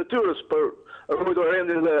krye detyrës për ruajtur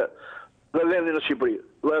rendin dhe vendin në Shqipëri.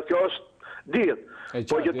 Dhe kjo është dihet.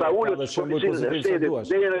 Po që ta ulët policinë e shtetit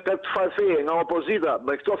deri në këtë farë nga opozita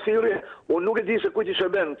me këto thirrje, unë nuk e di se kujt i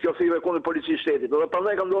shërben kjo thirrje kundër policisë shtetit. Dhe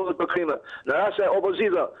prandaj ka ndodhur për krime. Në rast se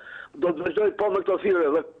opozita do të vazhdojë po me këto thirrje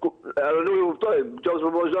dhe nuk e kuptoj, nëse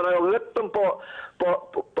po vazhdon ajo vetëm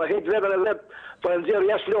po heq vetën e vet, po e nxjerr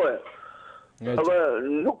jashtë loje. Edhe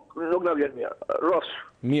nuk na vjen mirë. Ros.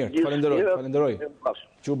 Mirë, falenderoj.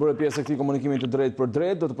 Që u bëre pjesë e këtij komunikimi të drejtë për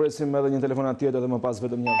drejtë, do të presim edhe një telefonat tjetër dhe më pas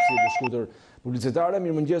vetëm një aftësi të shkurtër publicitare.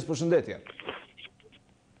 Mirëmëngjes, përshëndetje.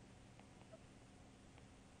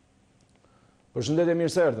 Përshëndetje,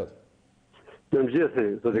 mirë se erdhët.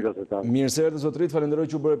 Mirëmëngjes, zoti gazetar. Mirë se erdhët, zotërit, falenderoj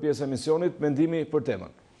që u bëre pjesë e emisionit. Mendimi për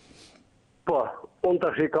temën. Po, unë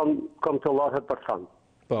tash kam të llahet për thënë.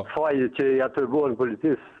 Po. Faji që ja treguan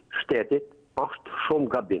policisë shtetit është shumë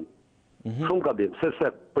gabim. Shumë gabim,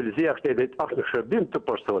 sepse policia e shtetit është në shërbim të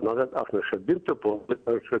personave, është në shërbim të popullit,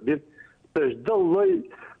 është në shërbim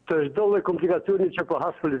të çdo lloj komplikacioni që po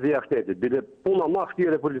has policia e shtetit. Bile puna më e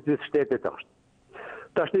vështirë e policisë shtetit është.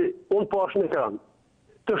 Tash unë po është në ekran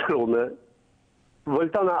të shkruar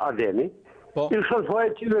Voltana Ademi, i shon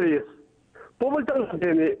fare qeverisë. Po Voltana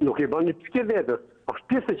Ademi nuk i bën një pikë vetës, është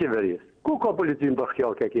pjesë e qeverisë. Ku ka policinë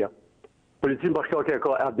bashkiake kjo? Policinë bashkiake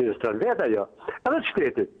ka administrator vetë ajo, edhe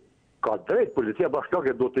shtetit. Ka drejt, policia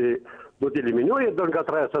bashkiake do të eliminojë do nga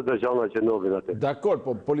tresa të gjëra që ndodhin aty. Dakor,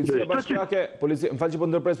 po policia bashkiake, më fal që po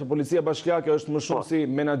ndërpres, po policia bashkiake është më shumë si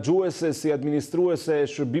menaxhuese, si administruese e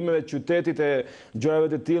shërbimeve të qytetit e gjërave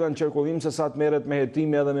të tilla në qarkullim se sa të merret me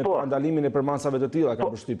hetime edhe me parandalimin e përmasave të tilla,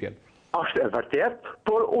 kam përshtypjen. Është e vërtet,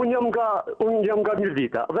 por unë jam nga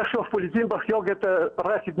Myrdita dhe shoh policinë bashkiake të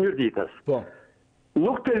rrethit Myrditës. Po.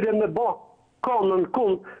 nuk të edhe me ba kanën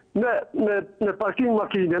kund në parking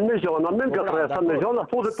makine, me zona, me nga presa, me zona,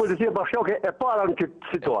 thotë policia bashkjake e para në këtë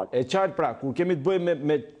situatë. E qartë pra, kur kemi të bëjmë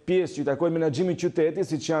me pjesë që i takojnë menaxhimin qyteti,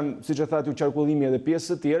 siç e thatë ju qarkullimi edhe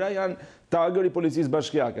pjesë të tjera, janë tagër i policisë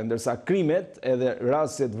bashkiake, ndërsa krimet edhe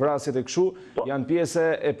rastjet, vrasjet e kështu janë pjesë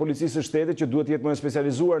e policisë së shtetit që duhet të jetë më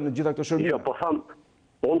specializuar në gjitha këto shërbime. Jo, po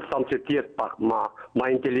unë thamë që të jetë pak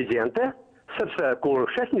ma inteligjente, sepse kur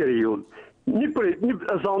shes njeriu një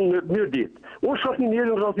zonë në një ditë, unë shoh një njeri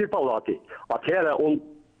në zonë të pallati. Atëherë unë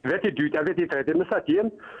veti dyta, veti treti, me sa t'jem,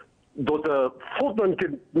 do të futën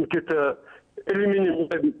në këtë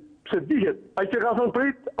eliminim, se dihet, ai që ka zonë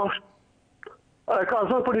prit, ka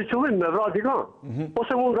zonë për një qëllim me vrati ka.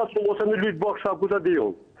 Ose mund nga shumë, ose në lytë baksa, ku të di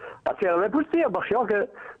unë. Atëherë dhe policia bashkjake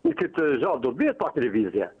në këtë zhatë do të bëhet pak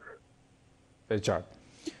televizje. E qartë.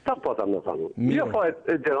 Ta po ta më thanu. Jo fajt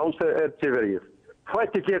e gjeron se e qeverisë.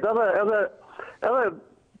 Fajt të ketë edhe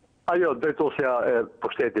ajo drejtosja e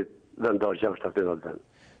pushtetit vendor që është aty në vend.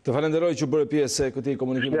 Të falenderoj që bërë pjesë e këtij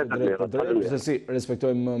komunikimi të drejtë për drejtë, se si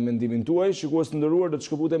respektojmë mendimin tuaj. Shikues të nderuar, do të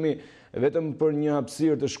shkëputemi vetëm për një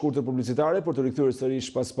hapësirë të shkurtër publicitare, por të rikthyer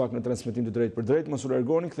sërish pas pak në transmetim të drejtë për drejtë. Mos u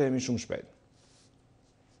largoni, kthehemi shumë shpejt.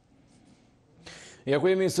 Ja ku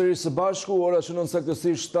jemi sërish së bashku, ora shënon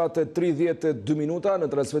saktësisht 7:32 minuta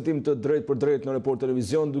në transmetim të drejtë për drejtë në Report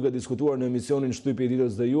Televizion, duke diskutuar në emisionin Shtypi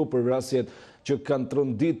Ditës dhe ju për vrasjet që kanë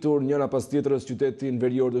tronditur njëra pas tjetrës qytetin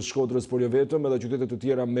verior të Shkodrës, por jo vetëm, edhe qytete të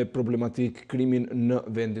tjera me problematik krimin në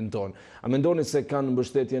vendin tonë. A mendoni se kanë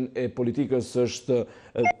mbështetjen e politikës, është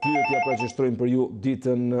pyetja pra që shtrojmë për ju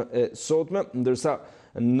ditën e sotme, ndërsa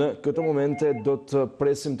në këto momente do të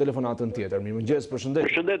presim telefonatën tjetër. Mirëmëngjes,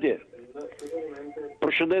 përshëndetje.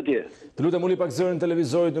 Përshëndetje. Të lutem uli pak zërin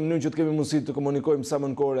televizorit në mënyrë që të kemi mundësi të komunikojmë sa më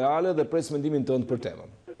në kohë reale dhe pres mendimin tënd për temën.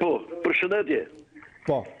 Po, përshëndetje.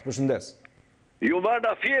 Po, përshëndes. Ju marrë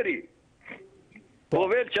afjeri.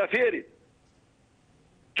 Povel që afjerit.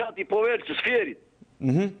 Qati povel që sfjerit.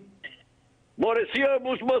 More si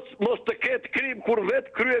mos të ketë krim kur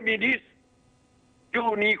vetë kryeminist ju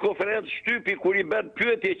një konferencë Shtypi kur i bën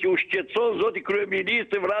pyetje që u shqetëson zoti kryeminist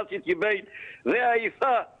të vrasit që i bëjnë dhe ai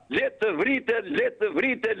tha le të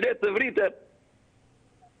vriten.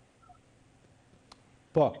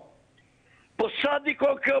 Po. Po sa diko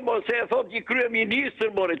këmo se e thot një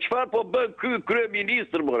kryeministër, more, çfarë po bën ky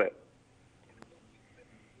kryeministër, more?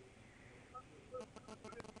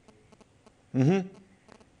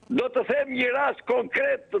 Do të them një rast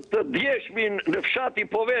konkret të djeshmin në fshati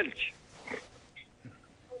Povelq.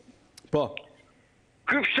 Po.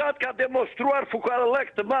 Ky fshat ka demonstruar fukarallëk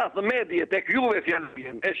të madh në medje, tek juve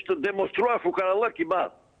fjalën, është demonstruar fukarallëk i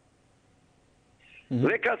madh.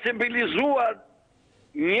 Dhe ka simbolizuar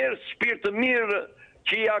njerëz shpirt të mirë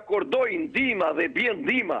që i akordojnë ndihmë dhe bjen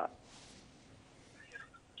ndihmë.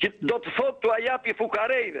 Që do të thotë t'u japi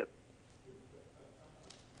fukarejve.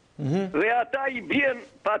 Dhe ata i bjen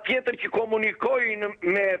patjetër që komunikojnë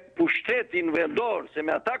me pushtetin vendor, se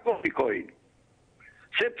me ata komunikojnë.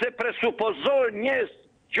 Sepse presupozohen njerëz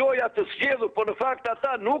gjoja të zgjedhur, por në fakt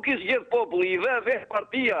ata nuk i zgjedh populli, i ve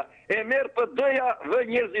partia, e merr PD-ja vë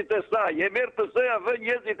njerëzit e saj, e merr PS-ja vë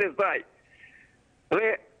njerëzit e saj.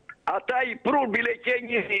 Dhe ata i prur bile që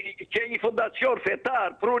një fondacion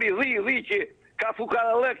fetar, prur i dhi që ka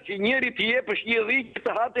fukarallëk që njëri t'i jepësh një dhi që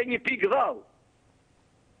të hate një pikë dhall.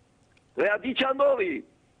 Dhe a di që ndodhi?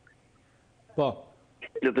 Po.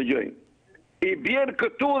 Që të gjojnë. I bjen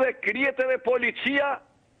këtu dhe krijet edhe policia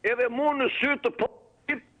edhe mund në sy të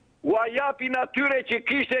politit u a japin atyre që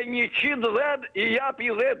kishte 100 dhen, i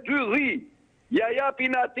japi dhe 2 dhi. Ja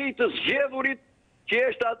japin atij të zgjedhurit që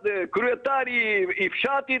është atë kryetari i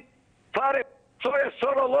fshatit, fare soje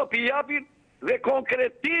sorolop i japin dhe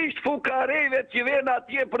konkretisht fukarejve që vjen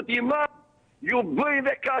atje për t'i marrë, ju bëjnë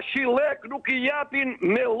dhe kashilek, nuk i japin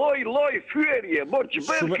me lloj fyerje. Mor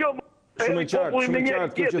ç'bën kjo? Shumë qartë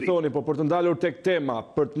kjo që thoni, po për të ndalur tek tema,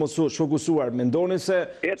 për të mos u shfokusuar, mendoni se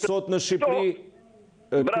sot në Shqipëri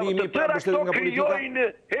krimi pa mbështetje nga politika? Krijojnë,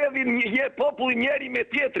 hedhin një popull njëri me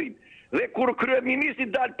tjetrin. Dhe kur kryeministi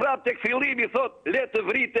dal prap tek fillimi thot le të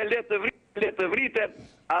vriten,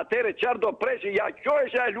 atëre çfarë do preshë, ja kjo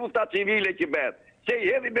është ajo lufta civile që bëhet. Se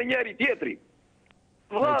i hedhin me njëri tjetrin.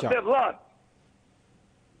 Vllaz.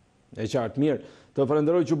 E qartë, mirë. Të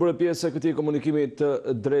falenderoj që bërë pjesë e këtij komunikimi të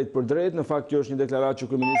drejtë për drejtë. Në fakt, kjo është një deklaratë që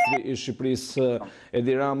kryeministri i Shqipërisë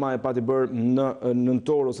Edi Rama e pati bërë në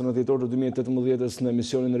nëntor ose në dhjetor të 2018-s në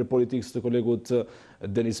emisionin e Politikës të kolegut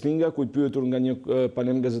Denis Minga, ku i pyetur nga një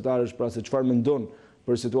panel gazetarësh pra se çfarë mendon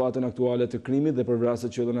për situatën aktuale të krimit dhe për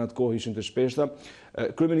vrasjet që edhe në atë kohë ishin të shpeshta.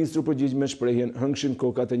 Kryeministri përgjigj me shprehjen hëngshin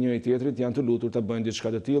kokat e njëri tjetrit janë të lutur ta bëjnë diçka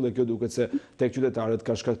të tillë dhe kjo duket se tek qytetarët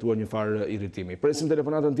ka shkaktuar një farë irritimi. Presim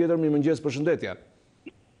telefonatën tjetër. Mirëmëngjes, përshëndetje.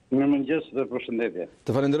 Mirëmëngjes dhe përshëndetje.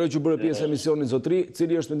 Të falenderoj që bëre pjesë e emisionit zotri.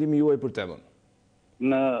 Cili është mendimi juaj për temën?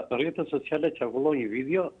 Në rrjetet sociale qarkullon një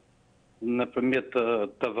video nëpërmjet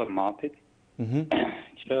TV-matit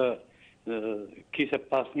që kishte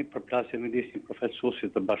pas një përplasje midis një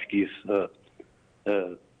profesuesit të bashkisë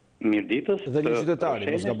Ditës dhe një qytetari,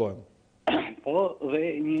 mos gabojmë. Po, dhe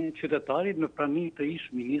një qytetari në prani të ish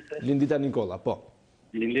ministre Lindita Nikola, po.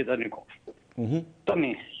 Lindita Nikola.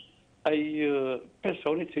 Tani, ai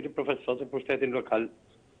personi i cili përfaqëson pushtetin lokal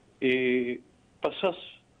i pasas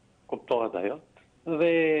kuptohet ajo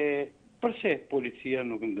dhe përse policia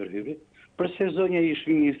nuk ndërhyri, përse zonja ish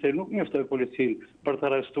ministre nuk njoftoi policinë për të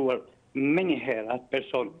arrestuar me një herë atë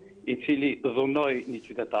person i cili dhunoi një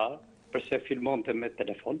qytetar, përse filmonte me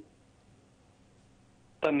telefon.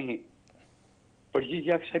 Tani,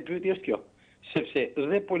 përgjigjja e kësaj pyetje është kjo, sepse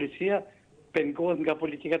dhe policia pengohet nga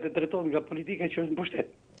politika të drejtohet nga politika që është në pushtet.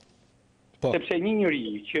 Sepse një njeri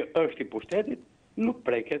që është i pushtetit nuk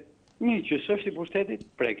preket, një që s'është i pushtetit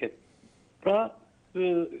preket. Pra,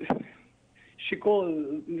 shiko,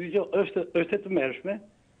 është e të mërshme,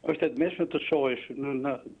 të shohesh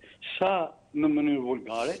sa në mënyrë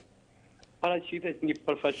vulgare, paraqitet një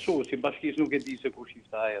përfaqësues i bashkisë nuk e di se kush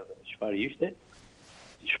ishte ai dhe çfarë ishte,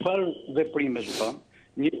 çfarë veprime bën,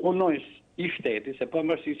 një punonjës i shtetit, se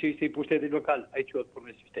pavarësisht se ishte i pushtetit lokal, ai quhet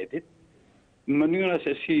punonjës i shtetit, mënyra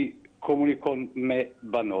se si komunikon me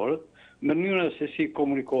banorët, mënyra se si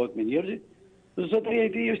komunikohet me njerëzit, zotëria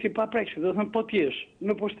e tij është i paprekshëm, do të thënë po ti jesh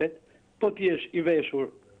në pushtet, po ti jesh i veshur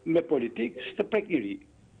me politikë, s'të prek njëri.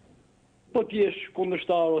 Po ti jesh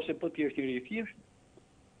kundërshtar ose po ti jesh njëri i thjesht,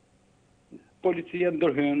 policia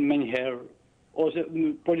ndërhyn me njëherë, ose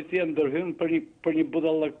policia ndërhyn për një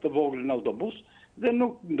budallëk të vogël në autobus, dhe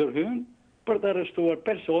nuk ndërhyn për të arrestuar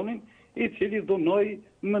personin i cili dhunoi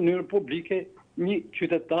në mënyrë publike një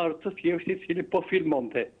qytetar të thjeshtë i cili po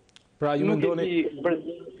filmonte. Pra ju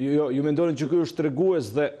mendoni që ky është tregues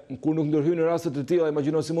dhe kur nuk ndërhyn në raste të tilla,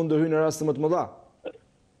 imagjino si mund ndërhyn në raste më të mëdha.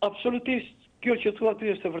 Absolutisht, kjo që thua ty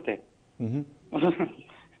është e vërtetë.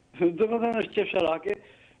 Domethënë është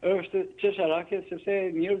qesharake sepse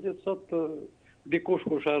njerëzit sot dikush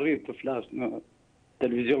kush arrit të flasë në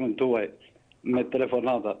televizionin tuaj me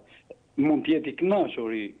telefonata mund të jetë i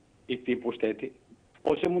kënaqur i këtij pushteti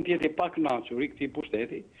ose mund të jetë i pakënaqur i këtij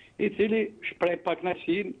pushteti, i cili shpreh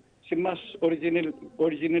pakënaqësinë sipas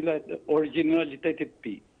originalitetit të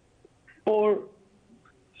tij. Por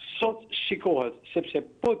sot shikohet sepse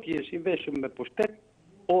po ti jesh i veshur me pushtet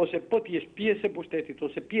ose po ti jesh pjesë e pushtetit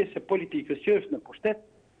ose pjesë e politikës që është në pushtet,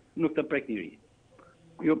 nuk të prek njëri.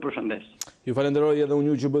 Ju përshëndes. Ju falenderoj edhe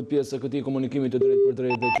unë që bët pjesë e këtij komunikimi të drejtë për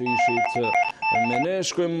drejtë që ishit me ne.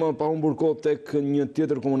 Shkojmë pa humbur kohë tek një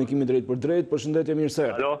tjetër komunikimi drejtë për drejtë. Përshëndetje, mirë se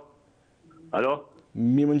erdhë. Alo?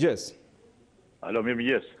 Mirëmëngjes. Alo,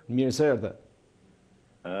 mirëmëngjes. Mirë se erdhë.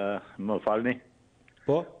 Më falni?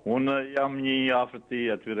 Po? Unë jam një afërt i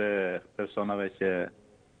atyre personave që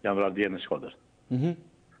jam vrarë në Shkodër.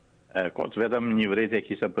 Kot vetëm një vërejtje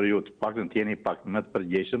kisha për ju të paktën të jeni pak më të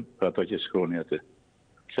përgjegjshëm për ato që shkruani aty.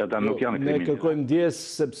 Se ata nuk janë kriminalë. Ne kërkojmë ndjesë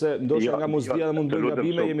sepse ndoshta nga mosdia dhe mund të bëjmë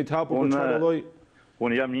gabime, jemi të hapur për çfarë lloj.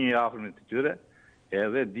 Unë jam një i afërmit të tyre,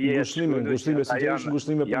 edhe dije janë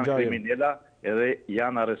kriminala edhe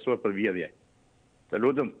janë arrestuar për vjedhje. Të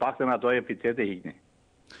lutem paktën ato epitete hiqni.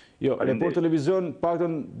 Jo, Report Televizion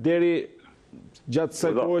paktën deri gjatë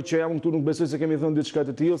kësaj kohe që jam këtu nuk besoj se kemi thënë diçka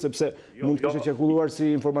të tillë sepse mund të kishte qarkulluar si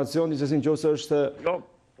informacion, se nëse është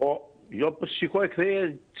jo, po shikoj ktheje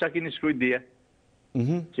çka keni shkruajtur dje.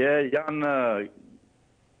 Që janë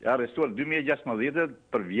arrestuar 2016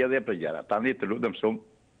 për vjedhje për gjëra. Tani të lutem shumë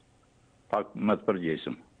pak më të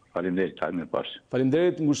përgjegjshëm. Faleminderit, mirë pas.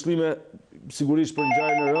 Faleminderit, ngushëllime sigurisht për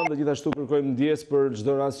ngjarjen e rëndë, dhe gjithashtu kërkojmë ndjesë për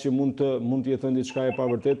çdo rast që mund të jetë thënë diçka e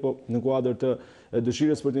pavërtet, po në kuadër të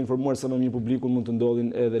dëshirës për të informuar sa më mirë publikun mund të ndodhin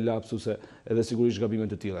edhe lapsuse, edhe sigurisht gabime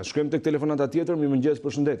të tilla. Shkojmë tek telefonata tjetër. Mirëmëngjes,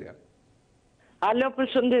 përshëndetje. Alo,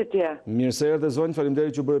 përshëndetje. Mirë se erdhe zonjë,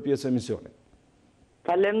 faleminderit që bëre pjesë e emisionit.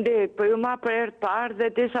 Faleminderit, po ju ma për herë të parë dhe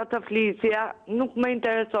disa të flisja, nuk më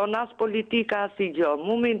intereson as politika as i gjë,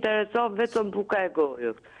 mu më intereson vetëm buka e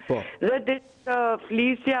gojës. Dhe disa të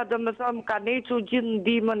flisja, dhe më thëmë, ka nequ gjithë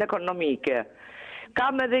ndihmën ekonomike.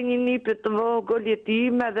 Kam edhe një nipit të vogël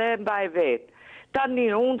jetime dhe mbaj vetë. Tani,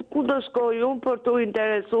 unë ku do shkoj unë për të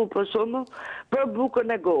interesu për shumë për bukën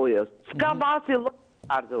e gojës. S'ka basi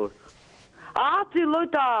ardhur. Aci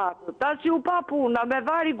lojtarë, ta që u pa puna, me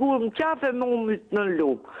vari gurë, më qafe më umit në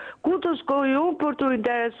lumë. Ku të shkoj ju për të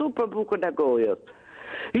interesu për bukën e gojës?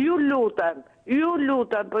 Ju lutem,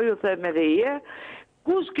 për ju them edhe je,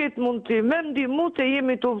 kush këtë mundësi, me ndihmu se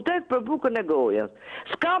jemi të vdek për bukën e gojës.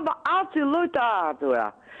 S'ka më aci lojtarëra.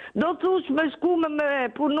 Do të thush me shku me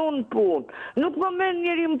punun në punë. Nuk më men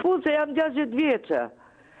njeri më punë se jam 60 vjeqë.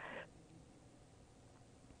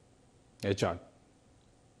 E qartë.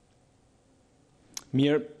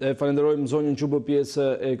 Mirë, falenderojmë zonjën që bë pjesë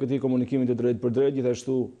e këtij komunikimit të drejtë për drejtë,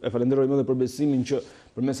 gjithashtu e falenderojmë edhe për besimin që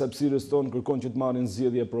përmes hapësirës tonë kërkon që të marrin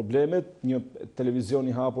zgjedhje problemet, një televizion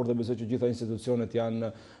i hapur dhe besoj që gjitha institucionet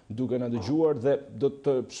janë duke na dëgjuar dhe do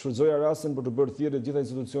të shfrytëzoja rastin për të bërë thirrje gjitha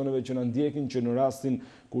institucioneve që na ndjekin që në rastin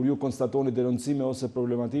kur ju konstatoni denoncime ose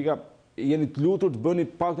problematika jeni të lutur të bëni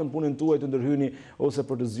paktën punën tuaj të ndërhyni ose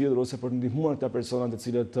për të zgjedhur ose për të ndihmuar këta persona të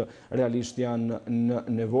cilët realisht janë në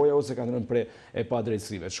nevojë ose kanë rënë pre e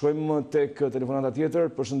padrejtësive. Shkojmë tek telefonata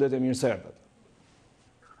tjetër. Përshëndetje, mirë se erdhët.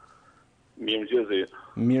 Mirëmëngjesi.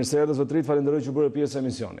 Mirë se erdhët zotrit, falenderoj që bërë pjesë e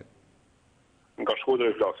emisionit. Nga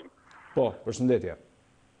Shkodër e flasim. Po, përshëndetje.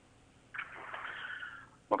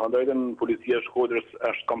 Më thënë drejtën, policia e Shkodrës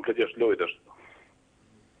është kompletisht lojtës.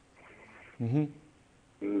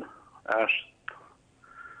 Është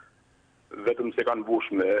vetëm se kanë bush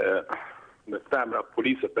me femra,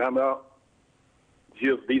 policë femra,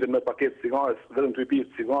 gjithë ditën me paketë cigare, vetëm të i pijë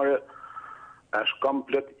cigare, është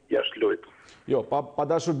komplet jashtë lojtë. Jo, pa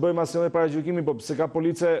dashur të bëjmë asnjë paragjykimi, po pse ka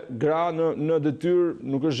police gra në detyrë,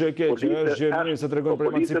 nuk është gjë e keqe, është gjë e mirë se tregon për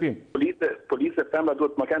emancipim. Police femra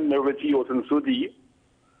duhet të më kenë në Norvegji ose në Saudi,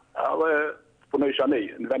 edhe punoj shanej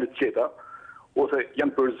në vendet qeta, ose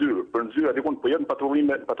janë për zyrë atikon, po janë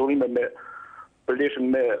patrulime me përleshën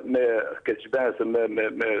me keqbese,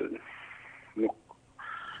 nuk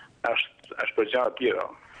është për gjëra tjera.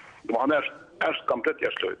 Domethënë është komplet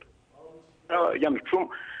jashtë lojtë. Janë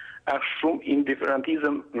shumë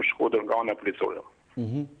indiferentizëm në Shkodër nga ana policore.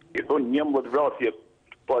 I thonë 11 vrasje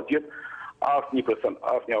pa gjithë, asnjë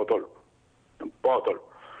asnjë autor. Pa autor.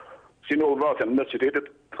 Si në vrasje në qytetit,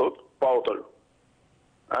 thotë pa autor.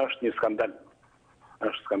 Është një skandal.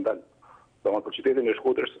 Është skandal. Domethënë për qytetin e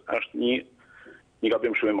Shkodrës është një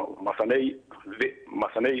gabim shumë i madh.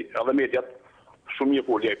 Masanej edhe mediat shumë mirë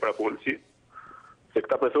po lej para polici se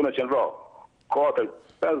këta persona që janë vrarë,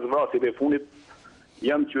 4-5 vrasje të fundit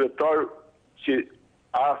janë qytetarë që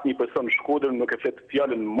asnjë person në Shkodër nuk e flet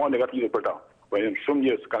fjalën më negative për ta. Po janë shumë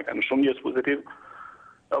njerëz, kanë shumë njerëz pozitiv,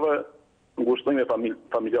 edhe ngushtojnë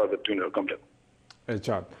familjarëve të tyre komplet. E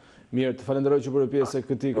qartë. Mirë, të falenderoj që bërë pjesë e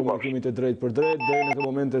këtij komunikimi të drejtë për drejtë. Deri në këtë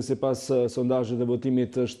moment, sipas sondazhit dhe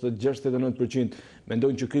votimit, është 69%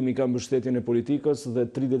 mendojnë që krimi ka mbështetjen e politikës dhe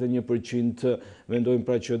 31% mendojnë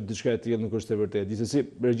pra që diçka e tillë nuk është e vërtetë. Gjithsesi,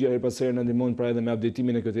 regjia her pas here na ndihmon pra edhe me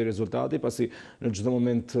updatimin e këtij rezultati, pasi në çdo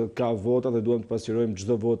moment ka vota dhe duam të pasqyrojmë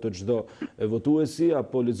çdo votë të çdo votuesi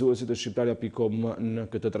apo lexuesi të shqiptaria.com në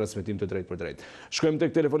këtë transmetim të drejtë për drejtë. Shkojmë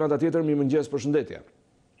tek telefonata tjetër. Mirëmëngjes, përshëndetje.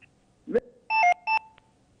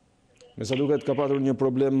 Me sa duket ka patur një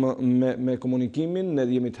problem me komunikimin, ne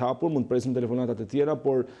jemi të hapur, mund të presim telefonatat e tjera,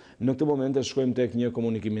 por në këtë moment e shkojmë tek një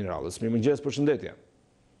komunikim i radhës. Mirëmëngjes, përshëndetje.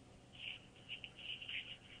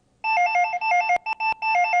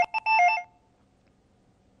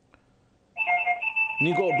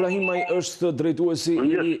 Niko Brahimaj është drejtuesi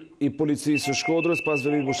i policisë së Shkodrës pas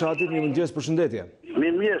veprimit bushatit. Mirëmëngjes, përshëndetje.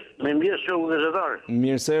 Mirëmëngjes, shoku gazetar.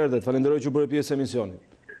 Mirë se erdhët, falenderoj që bëre pjesë e emisionit.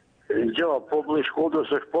 Gjo, populli Shkodrës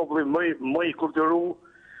është populli më i kulturu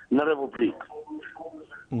në Republikë.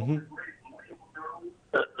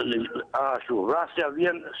 Ashtu, rastja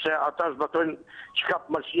vjen se ata zbatojnë çka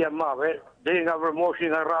mërësia madhe, dhe nga Vërmoshi,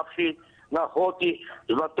 nga Rafshi, nga Hoti,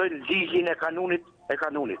 zbatojnë ligjin e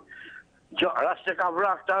kanunit. Gjo, rastja ka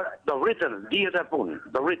vrakta, do vritën, dihet e punë,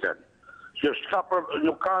 do vritën. Që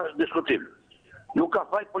nuk ka diskutim. Nuk ka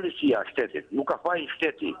faj policia shtetit, nuk ka faj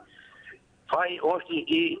shteti. Faj është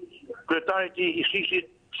i kryetarit i shishit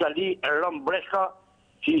Qali Ram Breshka,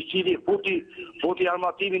 që i cili futi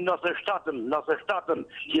armatimin 97-ën,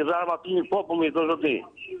 që dhe armatimin popullit do zoti.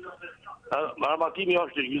 Armatimi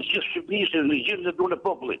është në gjithë Shqipërisë, në gjithë në durën e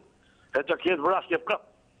popullit. E të kjetë vrasje prap.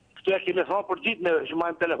 Këtë e kemi thonë për ditë me që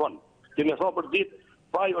majmë telefon. Kemi thonë për ditë,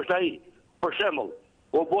 faj është ai, për shembull,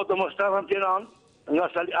 o botë më stratën Tiranë,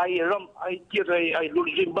 nga ai Ram, ai tjetër, ai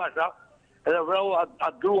Lulzim Basha, edhe vrau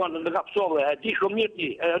atë gruan në kapsove, e di shumë mirë ti,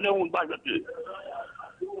 edhe ne unë bashkë aty.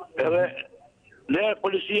 Edhe ne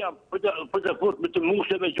policia për të fut me të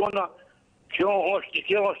mushe me gjona, kjo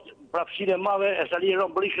është prapësinë e madhe e Sali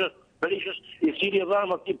Ron Berishës, i cili e dha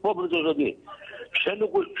më këtij popullit të zoti. Pse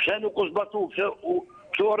nuk u zbatu, pse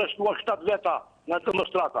Kështu arrestuar 7 veta nga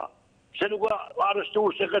demonstrata. Se nuk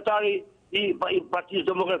arrestuar sekretari i Partisë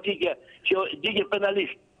Demokratike që digje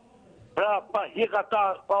penalisht. Pra pa hjek ata,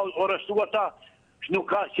 pa arrestuar ata, nuk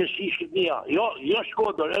ka qësi Shqipnia. Jo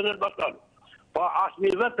Shkodër, edhe Elbasan. Pa asë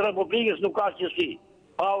një vend të Republikës nuk ka qësi.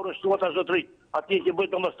 Pa arrestuar ata zotrit, ati që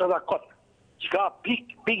bëjtë demonstrata kotë. S'ka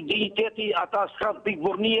pik digniteti, ata s'ka pik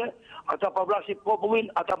burnie, ata pa vlasi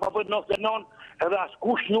popullin, ata pa bëjt 99, edhe as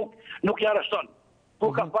kush nuk i arreston.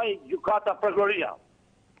 Tu ka faj gjukata prokuroria,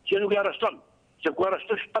 që nuk i arreston. Se ku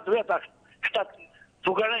arreston 7 veta, 7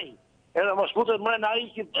 fugarej, edhe mos putet mrena ai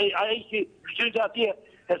që shtrite atje,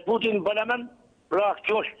 e s'putin në parlament, pra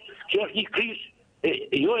kjo është një kriz,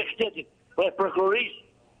 jo e shtetit, po e prokurorisë,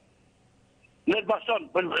 në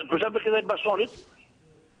Elbasan, për shembull këtë Elbasanit,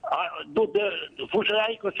 du të fushën e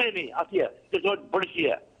Ajkoceni atje, të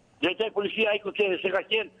policia. Drejtoj policia Ajkoceni, se ka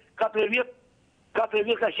qenë 4 vjet ka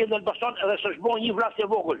qenë në Elbasan edhe së shbon një vrasje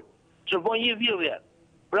vogël, së shbon një vjedhje.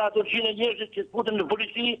 Pra ato 100 njerëzit që të puten në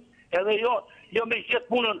polici, edhe jo me qetë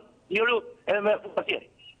punën një rrut, edhe me atje.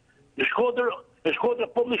 Në Shkodër,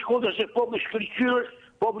 populli Shkodër, se populli shkëlqyr,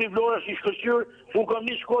 populli Vlorës i shkëlqyr, unë kam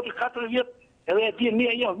një Shkodër 4 vjet, edhe e di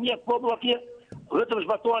një popull atje, vetëm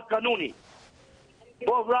zbatohet kanuni.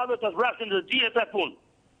 Po vrave të vrasin dhe dihet e punë.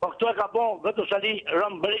 Po këto e ka bon vetëm Sali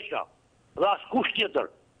Ram Berisha. Dhe as kush tjetër.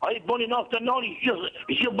 A i boni 99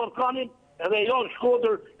 gjithë Ballkanin, edhe jo në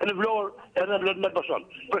Shkodër, e në Vlorë, edhe në Elbasan.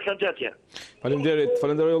 Përshëndetje.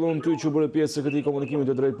 Falenderoj unë ty që bëre pjesë së këtij komunikimi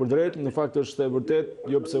të drejtë për drejtë. Në fakt është e vërtet,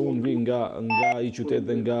 jo pse unë vi nga i qytet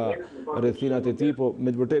dhe nga rrethinat e tij, po me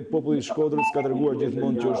të vërtet populli i Shkodrës ka treguar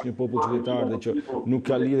gjithmonë që është një popull qytetar dhe që nuk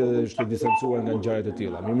ka lidhje dhe është i distancuar nga ngjarjet e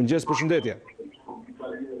tilla. Mirëmëngjes, përshëndetje.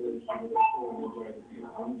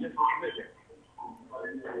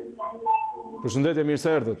 Përshëndetje, mirë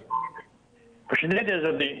se erdhët. Përshëndetje,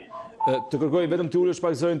 zoti. Të kërkoj vetëm të ulësh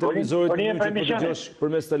pak zërin televizorit, që po dëgjosh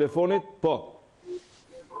përmes telefonit. Po.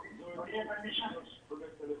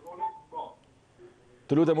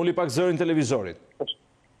 Të lutem uli pak zërin televizorit.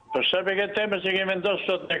 Për sa për këtë temë që kemi vendosur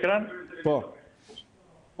sot në ekran? Po.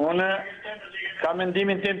 Unë kam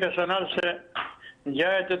mendimin tim personal se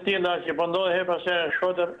ngjarje të tilla që po ndodhen her pas here në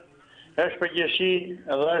Shkodër është përgjegjësi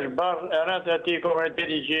dhe është barë e rëndë e atij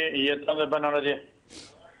komuniteti që jeton dhe banon atje.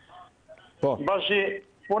 Po. Basi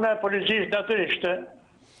puna e policisë natyrisht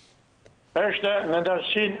është në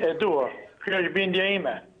ndarësinë e duhur. Kjo është bindja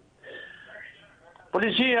ime.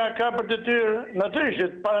 Policia ka për detyrë natyrisht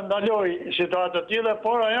të parandalojë situata të tilla,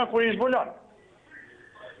 por ajo kur i zbulon.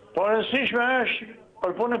 Por e rëndësishme është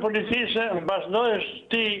për punën e policisë mbas ndodhjes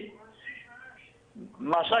të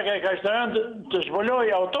masakre e kaq të rëndë të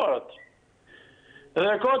zbulojë autorët.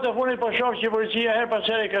 Dhe kohët e funit po shoh që policia her pas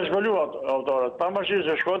here ka zbuluar autorët, pavarësisht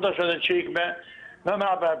se Shkodra është edhe çik me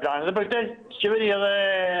mbrapa e planit. Dhe për këtë qeveria dhe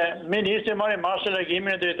ministri marrin masë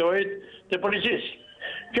largimin e drejtorit të policisë.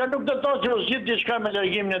 Kjo nuk do të thotë që zgjidh diçka me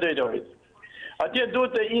largimin e drejtorit. Atje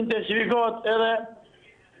duhet të intensifikohet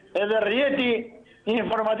edhe rrjeti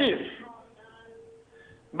informativ.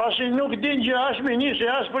 Basi nuk din që as ministri,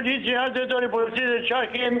 as policia, as drejtori i policisë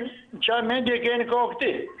çfarë mendje kanë kohë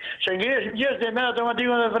këti. Se ngresh mëngjes dhe me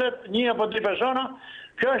automatikon dhe vret 1 apo 2 persona,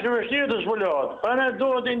 kjo është vështirë të zbulohet. Pra ne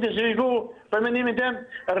duhet të intensifiku për mendimin tim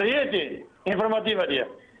rrjeti informativ atje.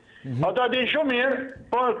 Ata din shumë mirë,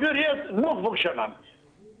 por ky rrjet nuk funksionon.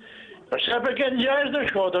 Përsa për këtë ngjarjes në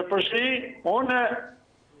Shkodër, përsi unë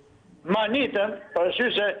manitem, përsi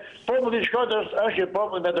se populli i Shkodrës është një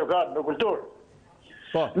popull me edukat, me kulturë.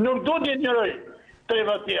 Nuk do të ignoroj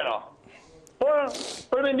treva të tjera. Por,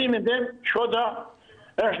 për mendimin tim, Shkodra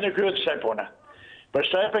është në krye të kësaj pune.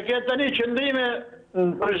 Përsa e përket tani qëndrime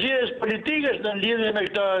në përzierjes politikës në lidhje me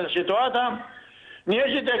këtë situata,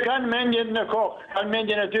 njerëzit e kanë mendjen në kokë, kanë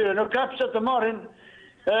mendjen e tyre, nuk ka pse të marrin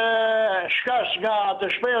shkash nga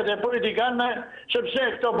të shprehjet e politikanëve, sepse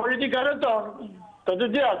këto politikanë tonë, të dy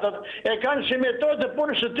djathtat, e kanë si metodë të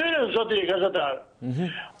punës së tyre zoti gazetar.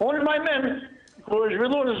 Unë më mend kur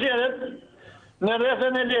zhvilluar zgjedhjet në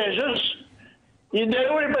rrethën e Lezhës, i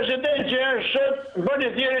nderuri president që është bëni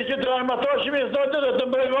thjerë që të armatosim i thotë dhe të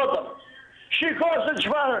mbregotën. Shiko se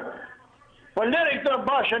çfarë. Po lëri këto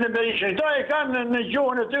bashën e Berishën, këto e kanë në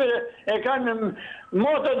gjuhën e tyre, e kanë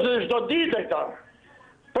motët të çdo ditë këta.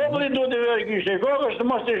 Populli duhet të verëgjishte kokës të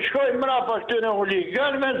mos të shkojë mrapa këtyre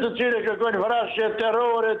huliganëve të cilët kërkojnë vrasje,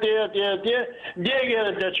 terror etj, djegje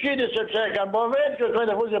dhe çkiti sepse kanë bërë vetë kërkojnë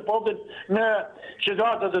të fusin popullin në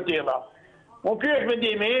situata të tilla. Unë ky është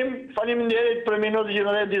mendimi im, faleminderit për minutën që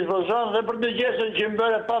më dhe dispozicion dhe për dëgjesën që më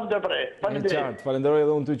bëre pa më depre. Qartë, falenderoj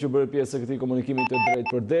edhe unë ty që bërë pjesë e këtij komunikimi të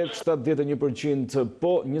drejtë për drejtë. 71%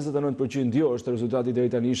 po, 29% jo është rezultati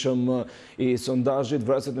deri tanishëm i sondazhit.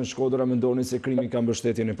 Vraset në Shkodër mendonin se krimi ka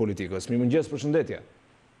mbështetjen e politikës. Mirëmëngjes, përshëndetje.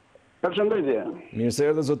 Përshëndetje. Mirë se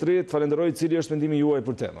erdhe zotëri, falenderoj. Cili është mendimi juaj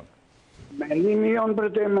për temën? Mendimi jonë për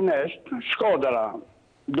temën është Shkodra,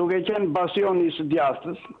 duke qenë basioni i së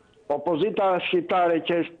djastës, opozita shqiptare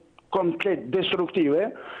që është komplet destruktive,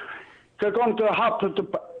 kërkon të hapë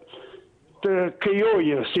të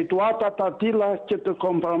krijojë situata të tilla që të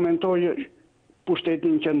kompromitojë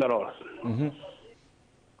pushtetin qendror.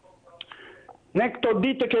 Ne këto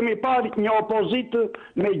ditë kemi parë një opozitë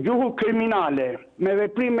me gjuhë kriminale, me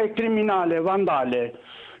veprime kriminale, vandale,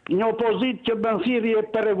 një opozitë që bën thirrje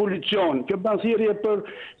për revolucion, që bën thirrje për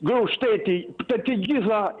gru shteti, të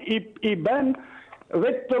gjitha i bën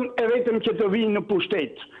vetëm që të vinë në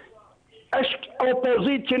pushtet. Është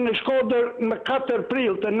opozitë që në Shkodër në 4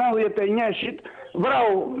 prill të 91-shit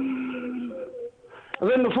vrau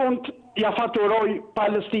dhe në fund ja faturoi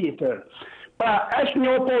palestitër. Pra është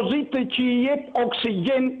një opozitë që i jep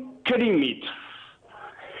oksigjen krimit.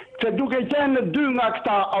 Që duke qenë 2 nga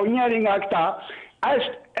këta, o njëri nga këta,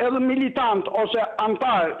 është edhe militant ose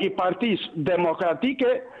antar i Partisë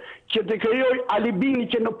Demokratike që të krijoj alibini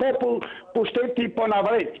që në popull pushteti po na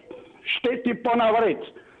vret. Shteti po na vret.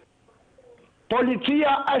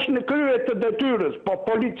 Policia është në krye të detyrës, po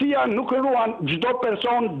policia nuk ruan çdo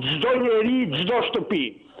person, çdo njeri, çdo shtëpi.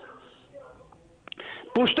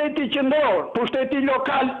 Pushteti qendror, pushteti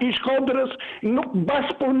lokal i Shkodrës nuk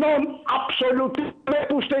bashkëpunon absolutisht me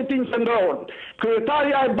pushtetin qendror.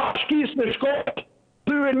 Kryetarja e bashkisë në Shkodër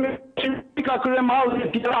thyen me Sindika Kryemalli të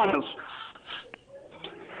Tiranës.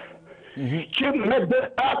 Që me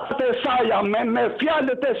deklarat e saja, me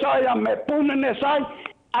fjalët e saja, me punën e saj,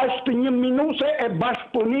 është një minuse e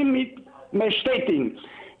bashkëpunimit me shtetin.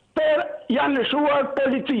 Per janë lëshuar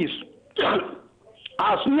policisë.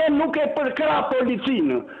 Asnjë nuk e përkra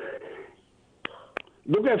policinë.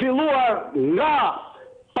 Duke filluar nga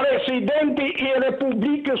presidenti i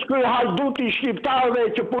Republikës, ky hajduti shqiptarëve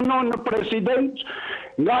që punon në president,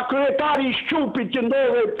 nga kryetari i Shtypit që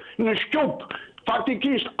ndodhet në Shtyp,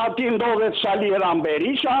 faktikisht ati ndodhet Sali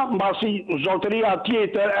Berisha, mbasi zotëria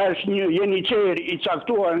tjetër është një jeniçer i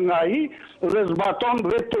caktuar nga ai dhe zbaton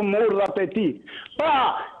vetëm urdhat e tij.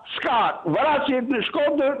 Pra, s'ka vrasjet në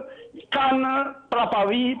Shkodër kanë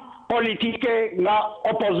prapavi politike nga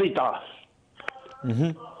opozita.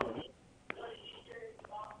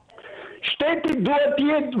 Shteti duhet të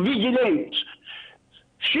jetë vigjilent.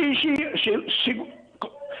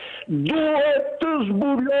 Duhet të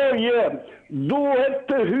zbulojë, duhet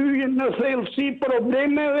të hyjë në thellësi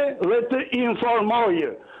problemeve dhe të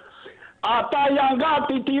informojë. Ata janë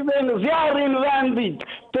gati t'i vënë zjarrin vendit,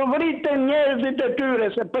 të vriten njerëzit e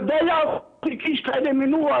tyre, se PD-ja fikisht ka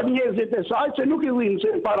eliminuar njerëzit e saj, se nuk i dhinë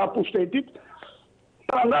se para pushtetit.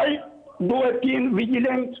 Prandaj duhet t'jenë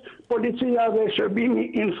vigjilent policia dhe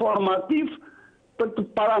shërbimi informativ për të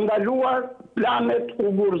parandaluar planet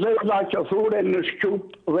u gurzeza që thure në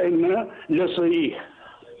Shtyp dhe në LSI.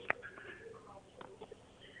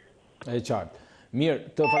 E qartë. Mirë,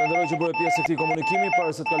 të falenderoj që bërë pjesë e këtij komunikimi,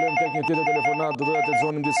 para se të kalojmë tek një tjetër telefonat, do doja të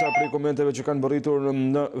lexonim disa prej komenteve që kanë bërritur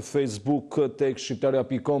në Facebook tek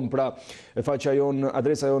shqiptaria.com, pra faqja jonë,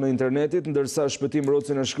 adresa jonë në internetit, ndërsa Shpëtim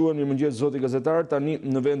Roci na shkruan: mirëmëngjes zoti gazetar, tani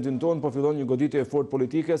në vendin tonë po fillon një goditje e fortë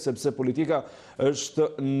politike sepse politika është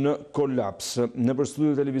në kolaps. Nëpër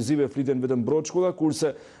studiot televizive fliten vetëm broçkulla,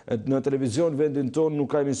 kurse në televizion vendin tonë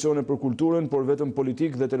nuk ka emisione për kulturën, por vetëm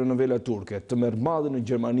politikë dhe telenovela turke. Të merr madhe në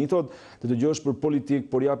Gjermani thot, të dëgjosh për politikë,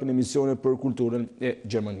 por japin emisione për kulturën e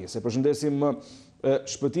Gjermanisë. E përshëndesim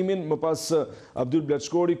Shpëtimin, më pas Abdyl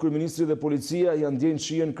Blaçkori, kryeministri dhe policia janë ndjenjë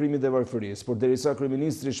shihen krimit dhe varfërisë, por derisa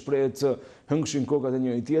kryeministri shprehet hëngshin kokat e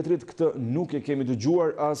njëri tjetrit, këtë nuk e kemi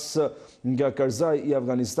dëgjuar as nga Karzai i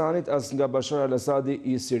Afganistanit, as nga Bashar al-Assadi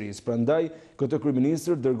i Sirisë. Prandaj këtë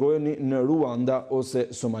kryeministër dërgojeni në Ruanda ose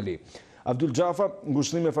Somali. Abdul Gjafa,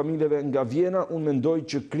 ngushëllim e familjeve nga Vjena, unë mendoj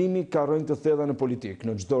që krimi ka rënjë të thella në politikë.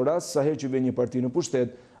 Në çdo rast, sa herë që vjen një parti në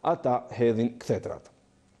pushtet, ata hedhin kthetrat.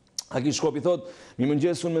 Aki Shkopi thot,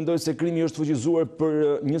 mirëmëngjes, unë mendoj se krimi është fuqizuar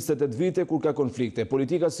për 28 vite kur ka konflikte.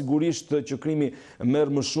 Politika sigurisht që krimi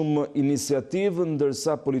merr më shumë iniciativë,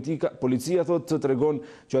 ndërsa policia thot të tregon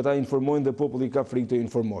që ata informojnë dhe populli ka frikë të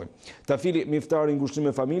informojnë. Tafili Miftari,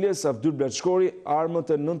 ngushëllim e familjes, Abdyl Blaçkori,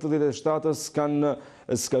 armët e 97-s kanë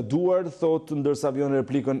skaduar, thot, ndërsa vjen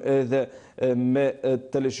replikën edhe me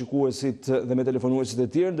teleshikuesit dhe me telefonuesit e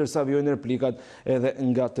tjerë, ndërsa vjen replikat edhe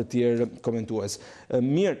nga të tjerë komentues.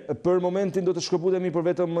 Mirë, për momentin do të shkëputemi për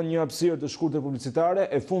vetëm një hapësirë të shkurtër publicitare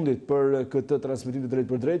e fundit për këtë transmetim të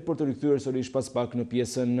drejt për drejt, por të rikthyer sërish pas pak në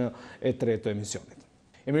pjesën e tretë të emisionit.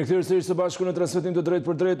 Jemi rikthyer sërish së bashku në transmetim të drejt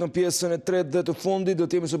për drejt në pjesën e tretë dhe të fundit. Do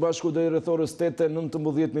të jemi së bashku deri rreth orës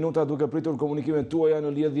 8:19 minuta duke pritur komunikimet tuaja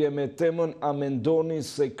në lidhje me temën a mendoni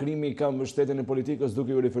se krimi ka mbështetjen e politikës,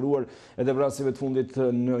 duke u referuar edhe vrasjeve të fundit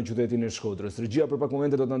në qytetin e Shkodrës. Regjia për pak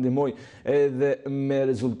momente do të na ndihmojë edhe me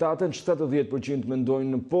rezultatet. 70%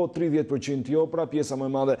 mendojnë po, 30% jo, pra pjesa më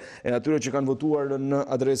e madhe e atyre që kanë votuar në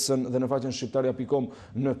adresën dhe në faqen shqiptaria.com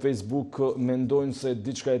në Facebook mendojnë se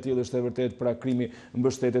diçka e tillë është e vërtet, pra krimi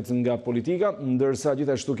mbështetet nga politika, ndërsa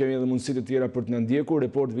gjithashtu kemi edhe mundësi të tjera për të na ndjekur,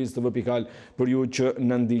 report viz TV pikal për ju që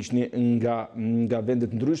na ndiqni nga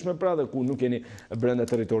vendet ndryshme, pra dhe ku nuk jeni brenda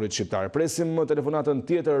territorit shqiptar. Presim telefonatën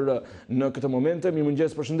tjetër në këtë momente.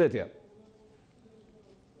 Mirëmëngjes, përshëndetje.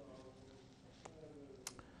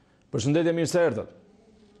 Përshëndetje, mirë se erdhët.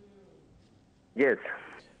 Yes.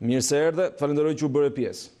 Mirë se erdhe, falenderoj që u bëre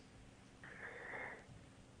pjesë.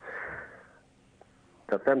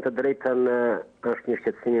 Të them të drejtën, është një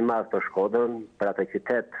shqetësim i madh për Shkodrën, për atë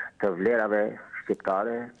qytet të vlerave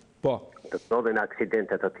shqiptare. Po. Të ndodhin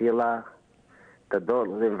aksidente të tilla, të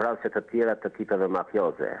ndodhin vrasje të tjera të tipeve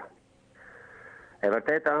mafioze. E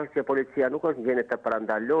vërteta është që policia nuk është në gjendje të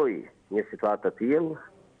parandalojë një situatë të tillë,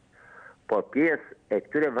 por pjesë e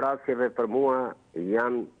këtyre vrasjeve për mua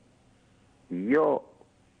janë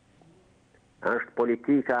është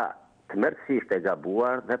politika tmerrsisht e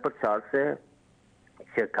gabuar dhe përçarse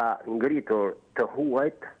që ka ngritur të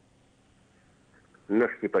huajt në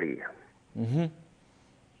Shqipëri.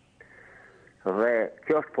 Dhe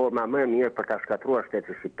kjo është forma më e mirë për ta shkatruar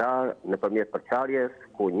shtetin shqiptar nëpërmjet përçarjes,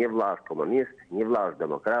 ku një vëlla është komunist, një vëlla është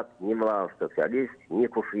demokrat, një vëlla është socialist,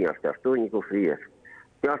 një kushri është ashtu, një kushri është.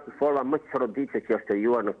 Kjo është forma më çroditse që është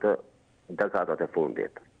krijuar në këtë dekadat e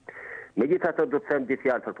fundit. Megjithatë do të them dy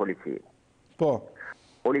fjalë për policinë. Po.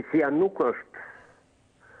 Policia nuk është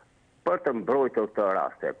për të mbrojtur këtë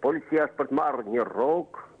raste. Policia është për të marrë një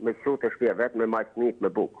rrogë me qut e shtëpia vet me majtënit me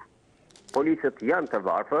bukë. Policët janë të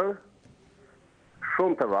varfër,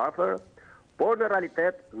 shumë të varfër, por në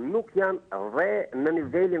realitet nuk janë dhe në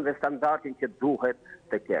nivelin dhe standardin që duhet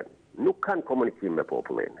të kenë. Nuk kanë komunikim me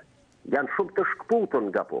popullin. Janë shumë të shkputur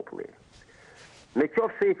nga populli. Në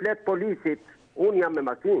qoftë se i flet policit, unë jam me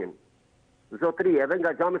makinë, zotëri edhe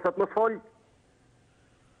nga xhami sot mos fol.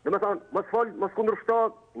 Dhe me thonë, mos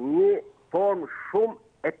kundërshtohet një formë shumë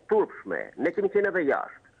e turpshme. Ne kemi qenë edhe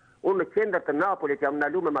jashtë. Unë në qendër të Napolit jam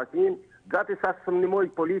ndalu me makinë, gati sa së më nimoj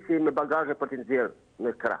polici me bagazhe për t'i nxjerrë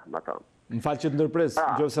në krah, ma thonë. Më falë që të ndërpres,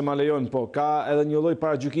 nëse ma lejon, po, ka edhe një lloj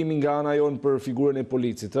paragjykimi nga ana jonë për figurën e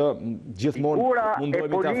policit, gjithmonë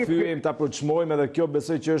mundohemi ta fyejmë, ta përçmojmë, edhe kjo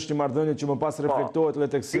besoj që është një marrëdhënie që më pas reflektohet edhe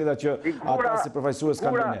tek seda që ata si përfaqësues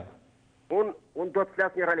kanë me ne. Unë do të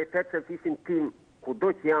flas një realitet se fisin tim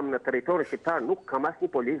kudo që jam në territorin shqiptar nuk kam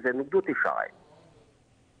asnjë policë dhe nuk do t'i shaj.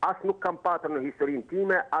 As nuk kam patur në historinë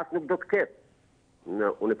time, as nuk do të ketë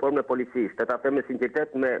në uniformën e policisë. Të ta them me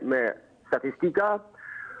sinqeritet me statistika,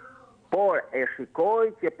 por e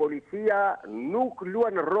shikoj që policia nuk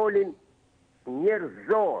luan rolin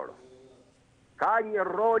njerëzor. Ka një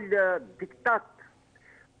rol diktat,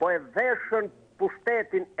 po e veshën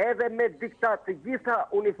pushtetin edhe me diktat. Të gjitha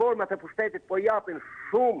uniformat e pushtetit po japin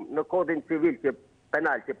shumë në kodin civil që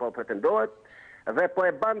penal që po pretendohet, dhe po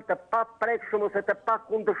e ban të pa prekshëm ose të pa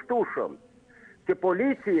kundërshtueshëm. Që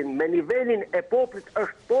policin me nivelin e popullit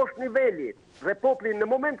është poshtë nivelit, dhe populli në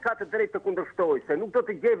moment ka të drejtë të kundërshtojë, se nuk do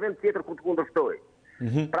të gjej vend tjetër ku të kundërshtojë.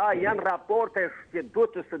 Pra janë raporte që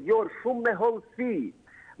duhet të studiohen shumë me hollësi.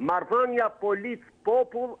 Marrëdhënia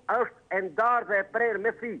polic-popull është e ndarë dhe e prerë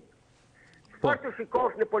me frikë. Çfarë të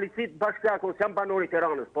shikosh në policit bashkiake, unë jam banor i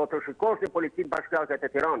Tiranës, po të shikosh në policit bashkiake të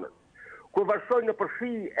Tiranës, kur vazhdojnë në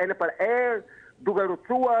përshi e në për erë, duke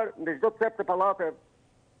rrëcuar në çdo cep të pallate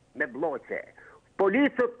me bloqe.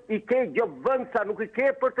 Policët i ke gjobvënca, nuk i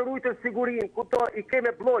ke për të ruajtur sigurinë, kudo i ke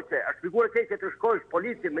me bloqe. Është figurë keq që të shkosh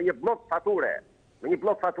policin me një blok fature,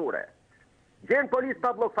 Gjen policë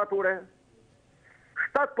pa blok fature.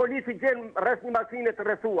 7 polici gjen rreth një makine të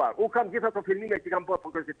rrethuar. U kam gjitha ato filmime që kam bërë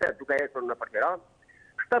për kuriozitet duke ecur në Tiranë.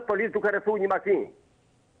 7 polici duke rrethuar një makinë.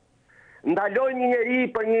 Ndalojnë një njeri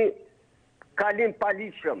për një kalim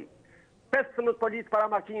paligjshëm. 15 polic para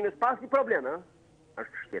makinës, pas një problem,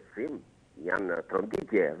 është shqetësim, janë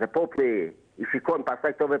tronditje dhe populli i shikon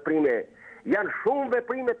pastaj këto veprime, janë shumë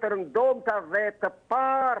veprime të rëndomta dhe të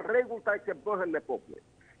pa rregullta që bëhen me popullin.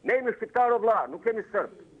 Ne jemi shqiptarë o vlla, nuk kemi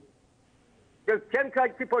sërbë. Që qenë ka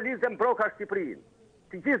që policë dhe mbroka Shqipërinë.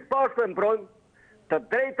 Të gjithë bashkë e mbrojmë, të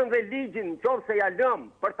drejtën dhe ligjin në qovë se ja lëmë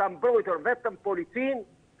për të mbrojtur vetëm policinë,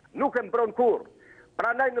 nuk e mbron kur.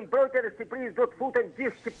 Prandaj në mbrojtjen e Shqipërisë do të futen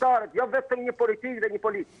gjithë shqiptarët, jo vetëm një politik dhe një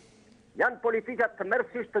politik. Janë politikat të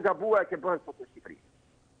mërësisht të gabuara që bëhen sot në Shqipëri.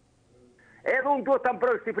 Edhe unë duhet të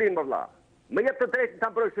mbroj Shqipërinë, më vlla. Më jep të drejtën të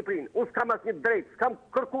mbroj Shqipërinë. Unë s'kam asnjë drejtë, s'kam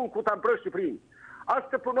kërkuar ku ta mbroj Shqipërinë. As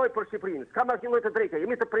të punoj për Shqipërinë, s'kam asnjë lloj të drejtë.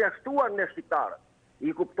 Jemi të përjashtuar ne shqiptarët.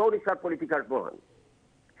 I kuptoni çfarë politika bëhen.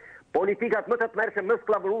 Politikat më të tmerrshme, më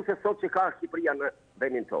skllavëruese sot që ka Shqipëria në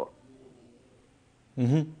vendin tonë.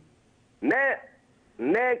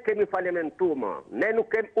 Ne kemi falimentuar,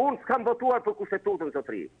 unë s'kam votuar për kushtetutën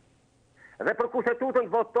zotëri. Dhe për kushtetutën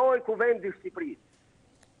votoi Kuvendi i Shqipërisë.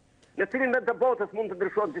 Në cilin vend të botës mund të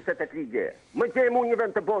ndryshojnë 28 ligje. Më gjejmë unë një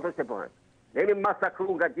vend të botës që bëhen. Ne jemi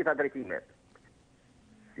masakruar nga gjitha drejtimet.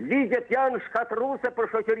 Ligjet janë shkatërruese për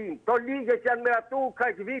shoqërinë. To ligjet janë miratu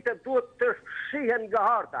kaq vite duhet të shihen nga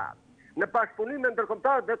harta. Në bashkëpunim me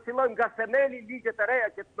ndërkombëtar do të fillojmë nga themeli ligjet e reja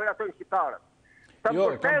që të miratojnë shqiptarët. Jo,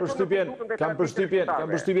 kam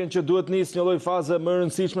përshtypjen që duhet nis një lloj faze më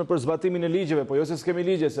rëndësishme për zbatimin e ligjeve, po jo se s'kemi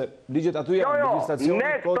ligje, se ligjet aty janë legjislacioni.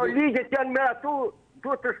 Ne këto ligjet janë miratu,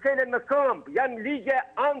 duhet të shkelen në këmbë, janë ligje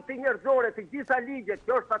antinjerëzore, të gjitha ligjet,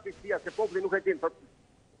 kjo është fatkeqësia se populli nuk e din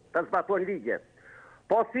të zbatojnë ligjet.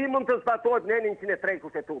 Po si mund të zbatohet në 103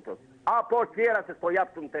 kushtetutës, apo tjera se s'po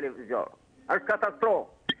japë në televizion. Është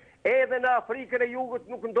katastrofë. Edhe në Afrikën e Jugut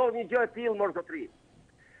nuk ndodh një gjë e tillë, mor zotëri.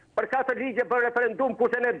 Për 4 ligje për referendum,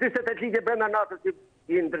 kurse ne 48 ligje brenda natës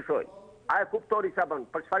i ndryshojnë. A e kuptoni çfarë bën?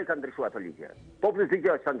 Për çfarë ka ndryshuar ato ligje? Populli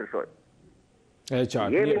zgjidhë çfarë ndryshojnë.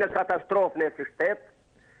 Jemi në katastrofë ne si shtet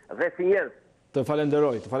dhe si njerëz. Të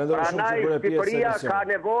falenderoj shumë që bëre pjesë e emisionit. Shqipëria ka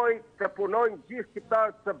nevojë të punojnë gjithë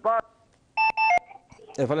shqiptarët së bashku.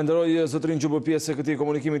 E falenderoj zotrin që bë pjesë e këtij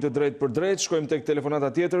komunikimi të drejtë për drejtë. Shkojmë tek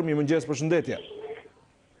telefonata tjetër. Mirëmëngjes, përshëndetje.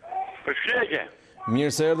 Përshëndetje.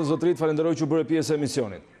 Mirë se erdhë zotrit, falenderoj që bëre pjesë e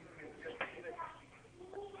emisionit.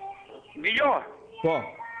 Gjo. Po.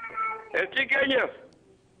 E ti ke njëf?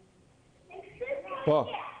 Po.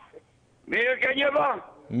 Mirë ke njëf, ba?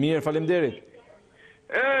 Mirë, falemderit.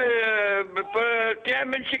 Për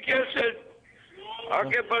temën që kese, a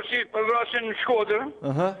ke përsi për vrasin në Shkodër,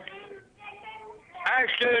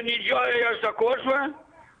 është një gjallë e jashtëzakonshme,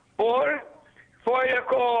 por foje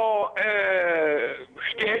ko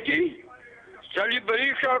shteti, Sali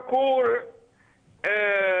Berisha kur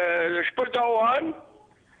shpërdohen,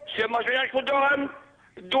 se mas vjen shpërdohen,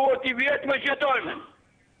 duhet i vjetë me gjetonën.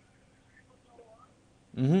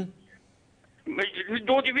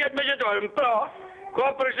 Duhet i vjetë me gjetonën. Pra, ka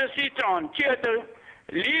përshësi tranë. Qetër,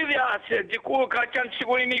 lidhja se diku ka qenë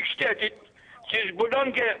sigurimi i shtetit, që zbulon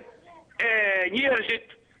ke njerëzit,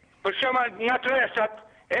 për shema nga tresat,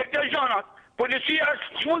 e këte zhanat, policia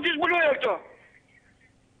s'mund t'i zbuloj e këto.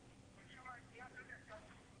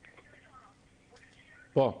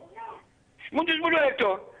 Po. Mund të zbuloj e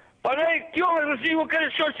këto. Paraj, kjo e rëzimu kërë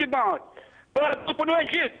shonë si banët. Për të punojnë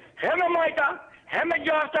gjithë, he me majta, he me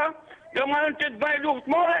gjafta, dhe më në të të bëjë luft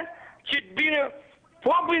more, që të bine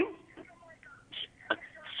popin,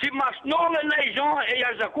 si masnove në i zonë e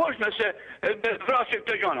jashtëzakonshme se vrasë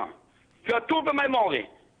këtë gjona. Kjo atë turpe me modhi.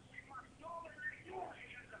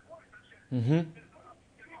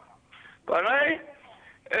 Paraj,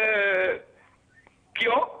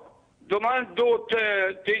 kjo, do të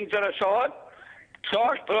interesohet,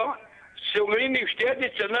 thash, pra, se umërimi i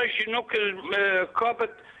shtetit që nështë nuk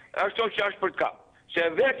kapet ashtu që është për të kapë. Se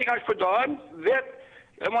vetë i ka shpërdohen, vetë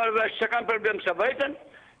e marrë vesh se kanë problem se vejten,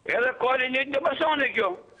 edhe kali një të pasane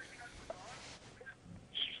kjo.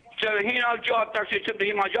 Se hina gjatë, tash që të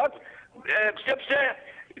hima gjatë, sepse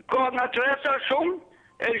ka nga tresa shumë,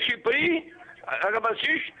 e në Shqipëri, a ka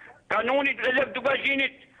pasish, kanonit dhe lef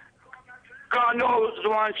dubazhinit, ka në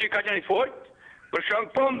zuan që ka qenë i fort, për shumë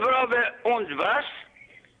po më vrave unë zvras,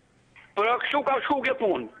 për a kështu ka shku ke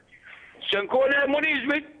punë. Se në kone e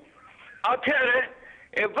monizmit, atëhere,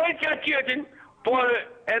 e vëjtja qetin, por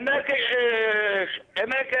e merke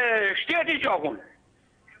shteti qakun.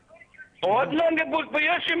 O atë nënge burë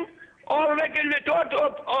përjesim, o vreke letot,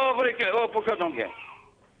 o vreke, o për këtë nënge.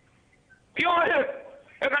 Kjo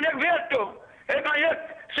e kanë e vetë të, e kanë jetë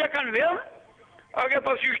se kanë vetë, a ke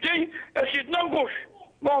pasishtin, e si të nëngush,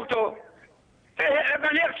 më këto. E ka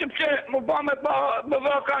njëkë që pëse më ba me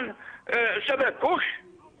vakan se vetë kush,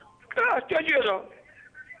 të gjitha.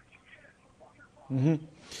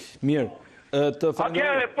 Mirë. Atje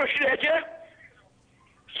përshiretje,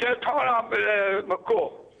 se të hara më ko.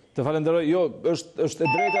 Të falenderoj, jo, është e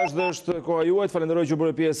drejta është dhe është koha juaj, të falenderoj që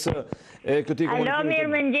bërë pjesë e këtij komunikimi. Alo, mirë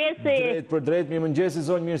mëngjesi. Drejt për drejt, mirë mëngjesi,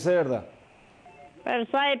 zonjë, mirë se erdha. Për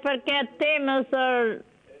sa i përket temës,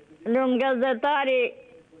 lumë gazetari,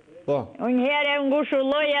 unë herë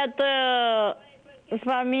ngushulloj atë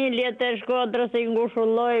familjet e Shkodrës i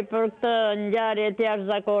ngushulloj për këtë ngjarje të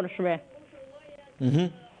jashtëzakonshme.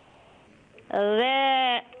 Dhe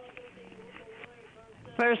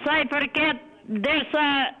për sa i përket derisa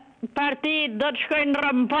partitë do të shkojnë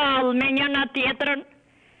rëmpall me njëna tjetrën,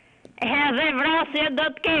 edhe vrasje do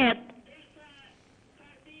të ketë.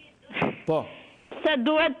 Po. Se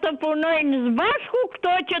duhet të punojnë zbashku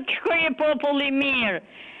këto që të shkojë populli mirë.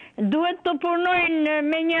 Duhet të punojnë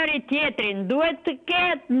me njëri tjetrin, duhet të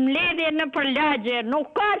ketë mbledhje në përlagje.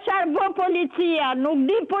 Nuk ka çfarë bë policia, nuk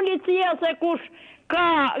di policia se kush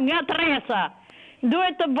ka nga tresa.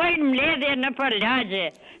 Duhet të bëjnë mbledhje në përlagje,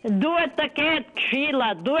 duhet të ketë këshilla,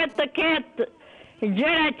 duhet të ketë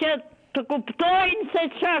gjëra që të kuptojnë se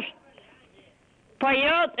ç'është. Po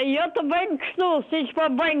jo të bëjnë kështu, siç po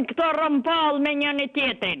bëjnë këto rëmpall me njëri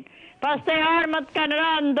tjetrin. Pastaj armët kanë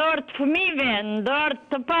rënë në dorë të fëmijëve, në dorë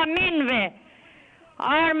të paminëve.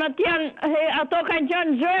 Armët ato kanë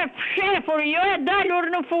qenë fshefur, jo e dalur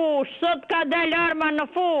në fushë, sot ka dalë arma në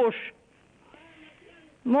fushë.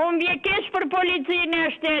 Mu më vje keq për policinë e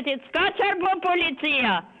shtetit, s'ka çfarë bë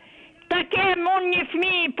policia. Ta kem unë një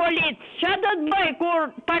fëmijë i policë, ç'a do të bëj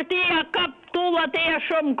kur partia kap tullat e ja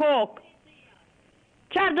shumë kokë?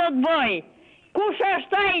 Çfarë do të bëj? Kush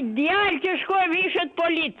është ai djalë që shkoi vishet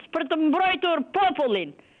policë për të mbrojtur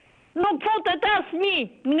popullin? Nuk futet asnjë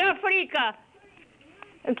nga frika.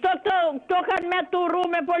 Këto kanë me turru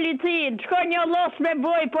me policinë, shko një los me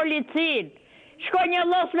boj policinë. Shko një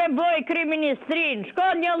los me boj kriministrin, shko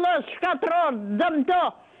një los shkatror, dëmto.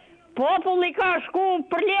 Populli ka shku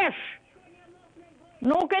për lesh.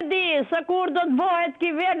 Nuk e di, se kur do të bëhet ki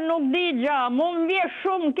vend, nuk di gja. Mu më vje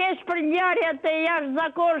shumë keq për ngjarjet e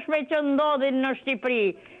jashtëzakonshme që ndodhin në Shqipëri.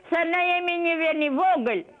 Se ne jemi një vend i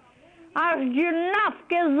vogël. Ashtë gjynaf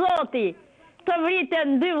ke zoti të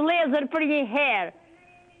vriten 2 vëllezër për një herë.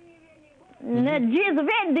 Në gjithë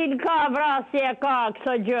vendin ka vrasje, ka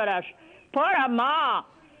këso gjërash. Por ama,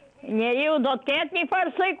 njeriu do të ketë një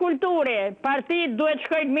farsoj kulture, partitë duhet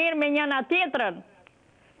shkojnë mirë me njëna tjetrën,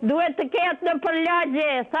 duhet të ketë në përlagje,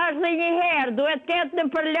 thash dhe një herë, duhet të ketë në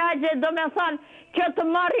përlagje, do me thonë që të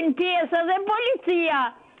marrin pjesë edhe policia,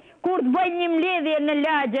 kur të bëjnë një mbledhje në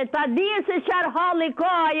lagje, ta di se çfarë halli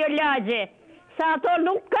ka ajo lagje, sa ato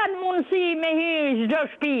nuk kanë mundësi me hyrë çdo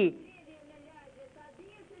shtëpi.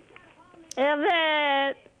 Edhe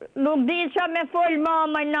nuk di qa me fol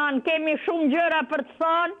mama nan, kemi shumë gjëra për të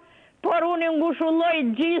thënë, por unë ngushulloj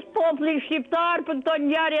gjithë popullin shqiptar për këto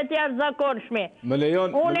ngjarje të jashtëzakonshme. Më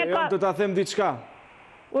lejon të ta them diçka.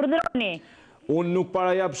 Urdhroni. Unë nuk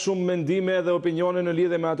parajap shumë mendime dhe opinione në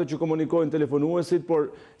lidhje me ato që komunikojnë telefonuesit,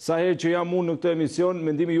 por sa herë që jam unë në këtë emision,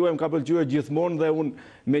 mendimi juaj më ka pëlqyer gjithmonë dhe unë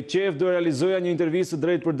me qejf do realizoja një intervistë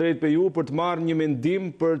drejt për drejt për ju për të marrë një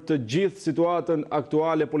mendim për të gjithë situatën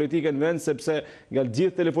aktuale politike në vend, sepse nga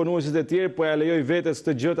gjithë telefonuesit e tjerë po ja lejoj vetes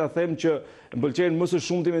këtë gjë ta them që më pëlqejnë më së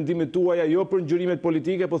shumti mendimet tuaja jo për ngjyrimet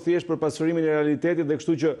politike, por thjesht për pasurimin e realitetit dhe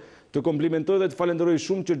kështu që të komplimentoj dhe të falenderoj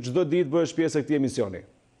shumë që çdo ditë bëhesh pjesë e këtij emisioni.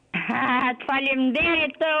 Të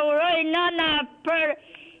falemderit, të uroj nëna për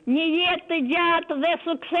një jetë të gjatë dhe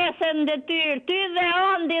suksese në detyrë, ty dhe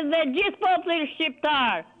Andi dhe gjithë popullin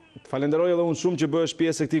shqiptar. Të falenderoj edhe unë shumë që bëhesh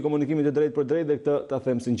pjesë e këtij komunikimi të drejtë për drejtë dhe këtë ta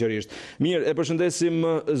them sinqerisht. Mirë, e përshëndesim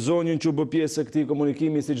zonjën që bë pjesë e këtij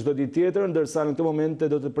komunikimi si çdo ditë tjetër, ndërsa në këtë moment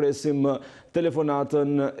do të presim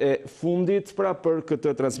telefonatën e fundit pra për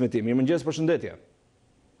këtë transmetim. Mirëmëngjes, përshëndetje.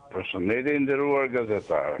 Përshëndetje nderuar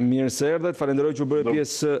gazetar. Mirë se erdhët, falenderoj që bëre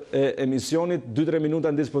pjesë e emisionit, 2-3 minuta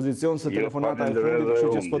në dispozicion se telefonata e fundit, kështu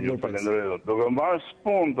që s'po të bërë pjesë. Duke marrë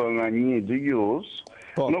spunto nga një dëgjues,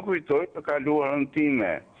 nuk kujtoj të kaluarën time.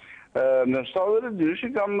 Në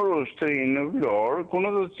 72 kam marrë shtërinë në Vlorë, ku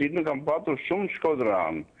në të cilën kam patur shumë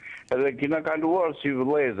shkodran. Edhe kina kaluar si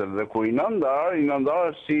vëllezër dhe ku i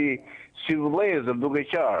ndarë si vëllezër duke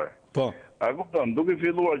qarë. Po. A kupton, duke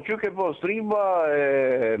filluar që ke postriba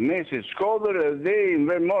e mesit Shkodër dhe i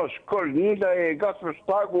nvermosh Kornila e Gaspër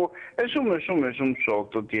Shtaku e shumë shok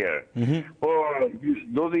të tjerë. Por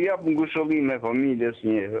do të jap ngushëllim me familjes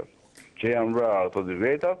njëve që janë vrarë ato dy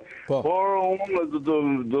vetat, por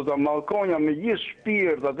unë do të mallkonja me gjithë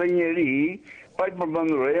shpirt atë njeri pa i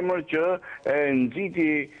përmendur emër që nxiti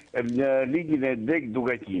ligjin e dek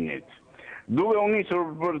Dukakinit. Duke u nisur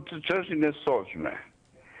për çështjen e sotshme.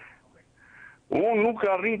 Unë nuk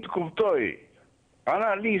arrit të kuptoj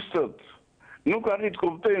analistët, nuk arrit të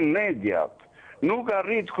kuptoj mediat, nuk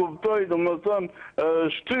arrit kuptoj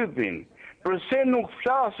Shtypin. Përse nuk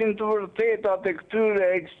flasin të vërtetat e këtyre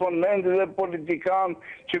eksponentëve dhe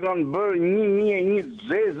politikanë që kanë bërë 1001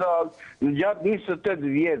 zezat në gjatë 28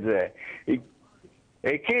 vjetëve.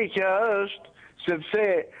 E keqja është sepse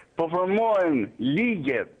po formohen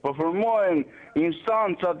ligjet, po formohen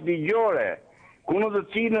instancat ligjore, ku në të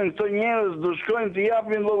cilën këto njerëz do shkojnë të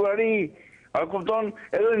japin llogari, a kupton,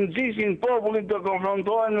 edhe nxisin popullin të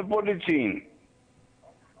konfrontohen me policinë.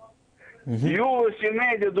 Juve si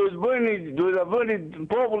media duhet ta bëni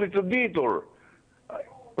popullit të ditur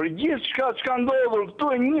për gjithë çka ndodhur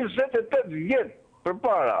këtu e 28 vjet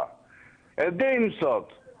përpara. E deri më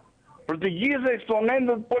sot, për të gjithë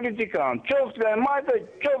eksponentët politikanë, qoftë nga e majta,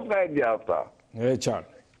 qoftë nga e djatha. E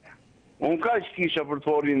qartë. Unë kaq kisha për të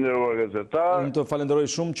folur nderuar gazetar. Unë të falenderoj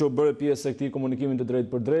shumë që u bëre pjesë e këtij komunikimi të drejtë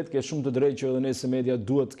për drejtë. Ke shumë të drejtë që edhe ne si media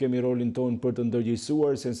duhet të kemi rolin tonë për të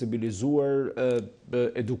ndërgjegjësuar, sensibilizuar,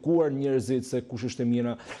 edukuar njerëzit se kush është e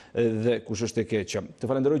mira dhe kush është e keqja.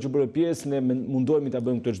 Të falenderoj që u bëre pjesë, ne mundohemi ta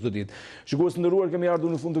bëjmë këtë çdo ditë. Shikues të nderuar, kemi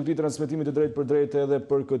ardhur në fund të këtij transmetimi të drejtë për drejtë edhe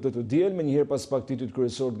për këtë të diel, menjëherë pas paktitit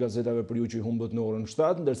kryesor të gazetave për ju që i humbët në orën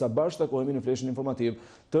 7, ndërsa bashkë takohemi në fleshin informativ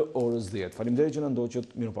të orës 10. Faleminderit që na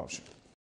ndoqët, mirupafshim.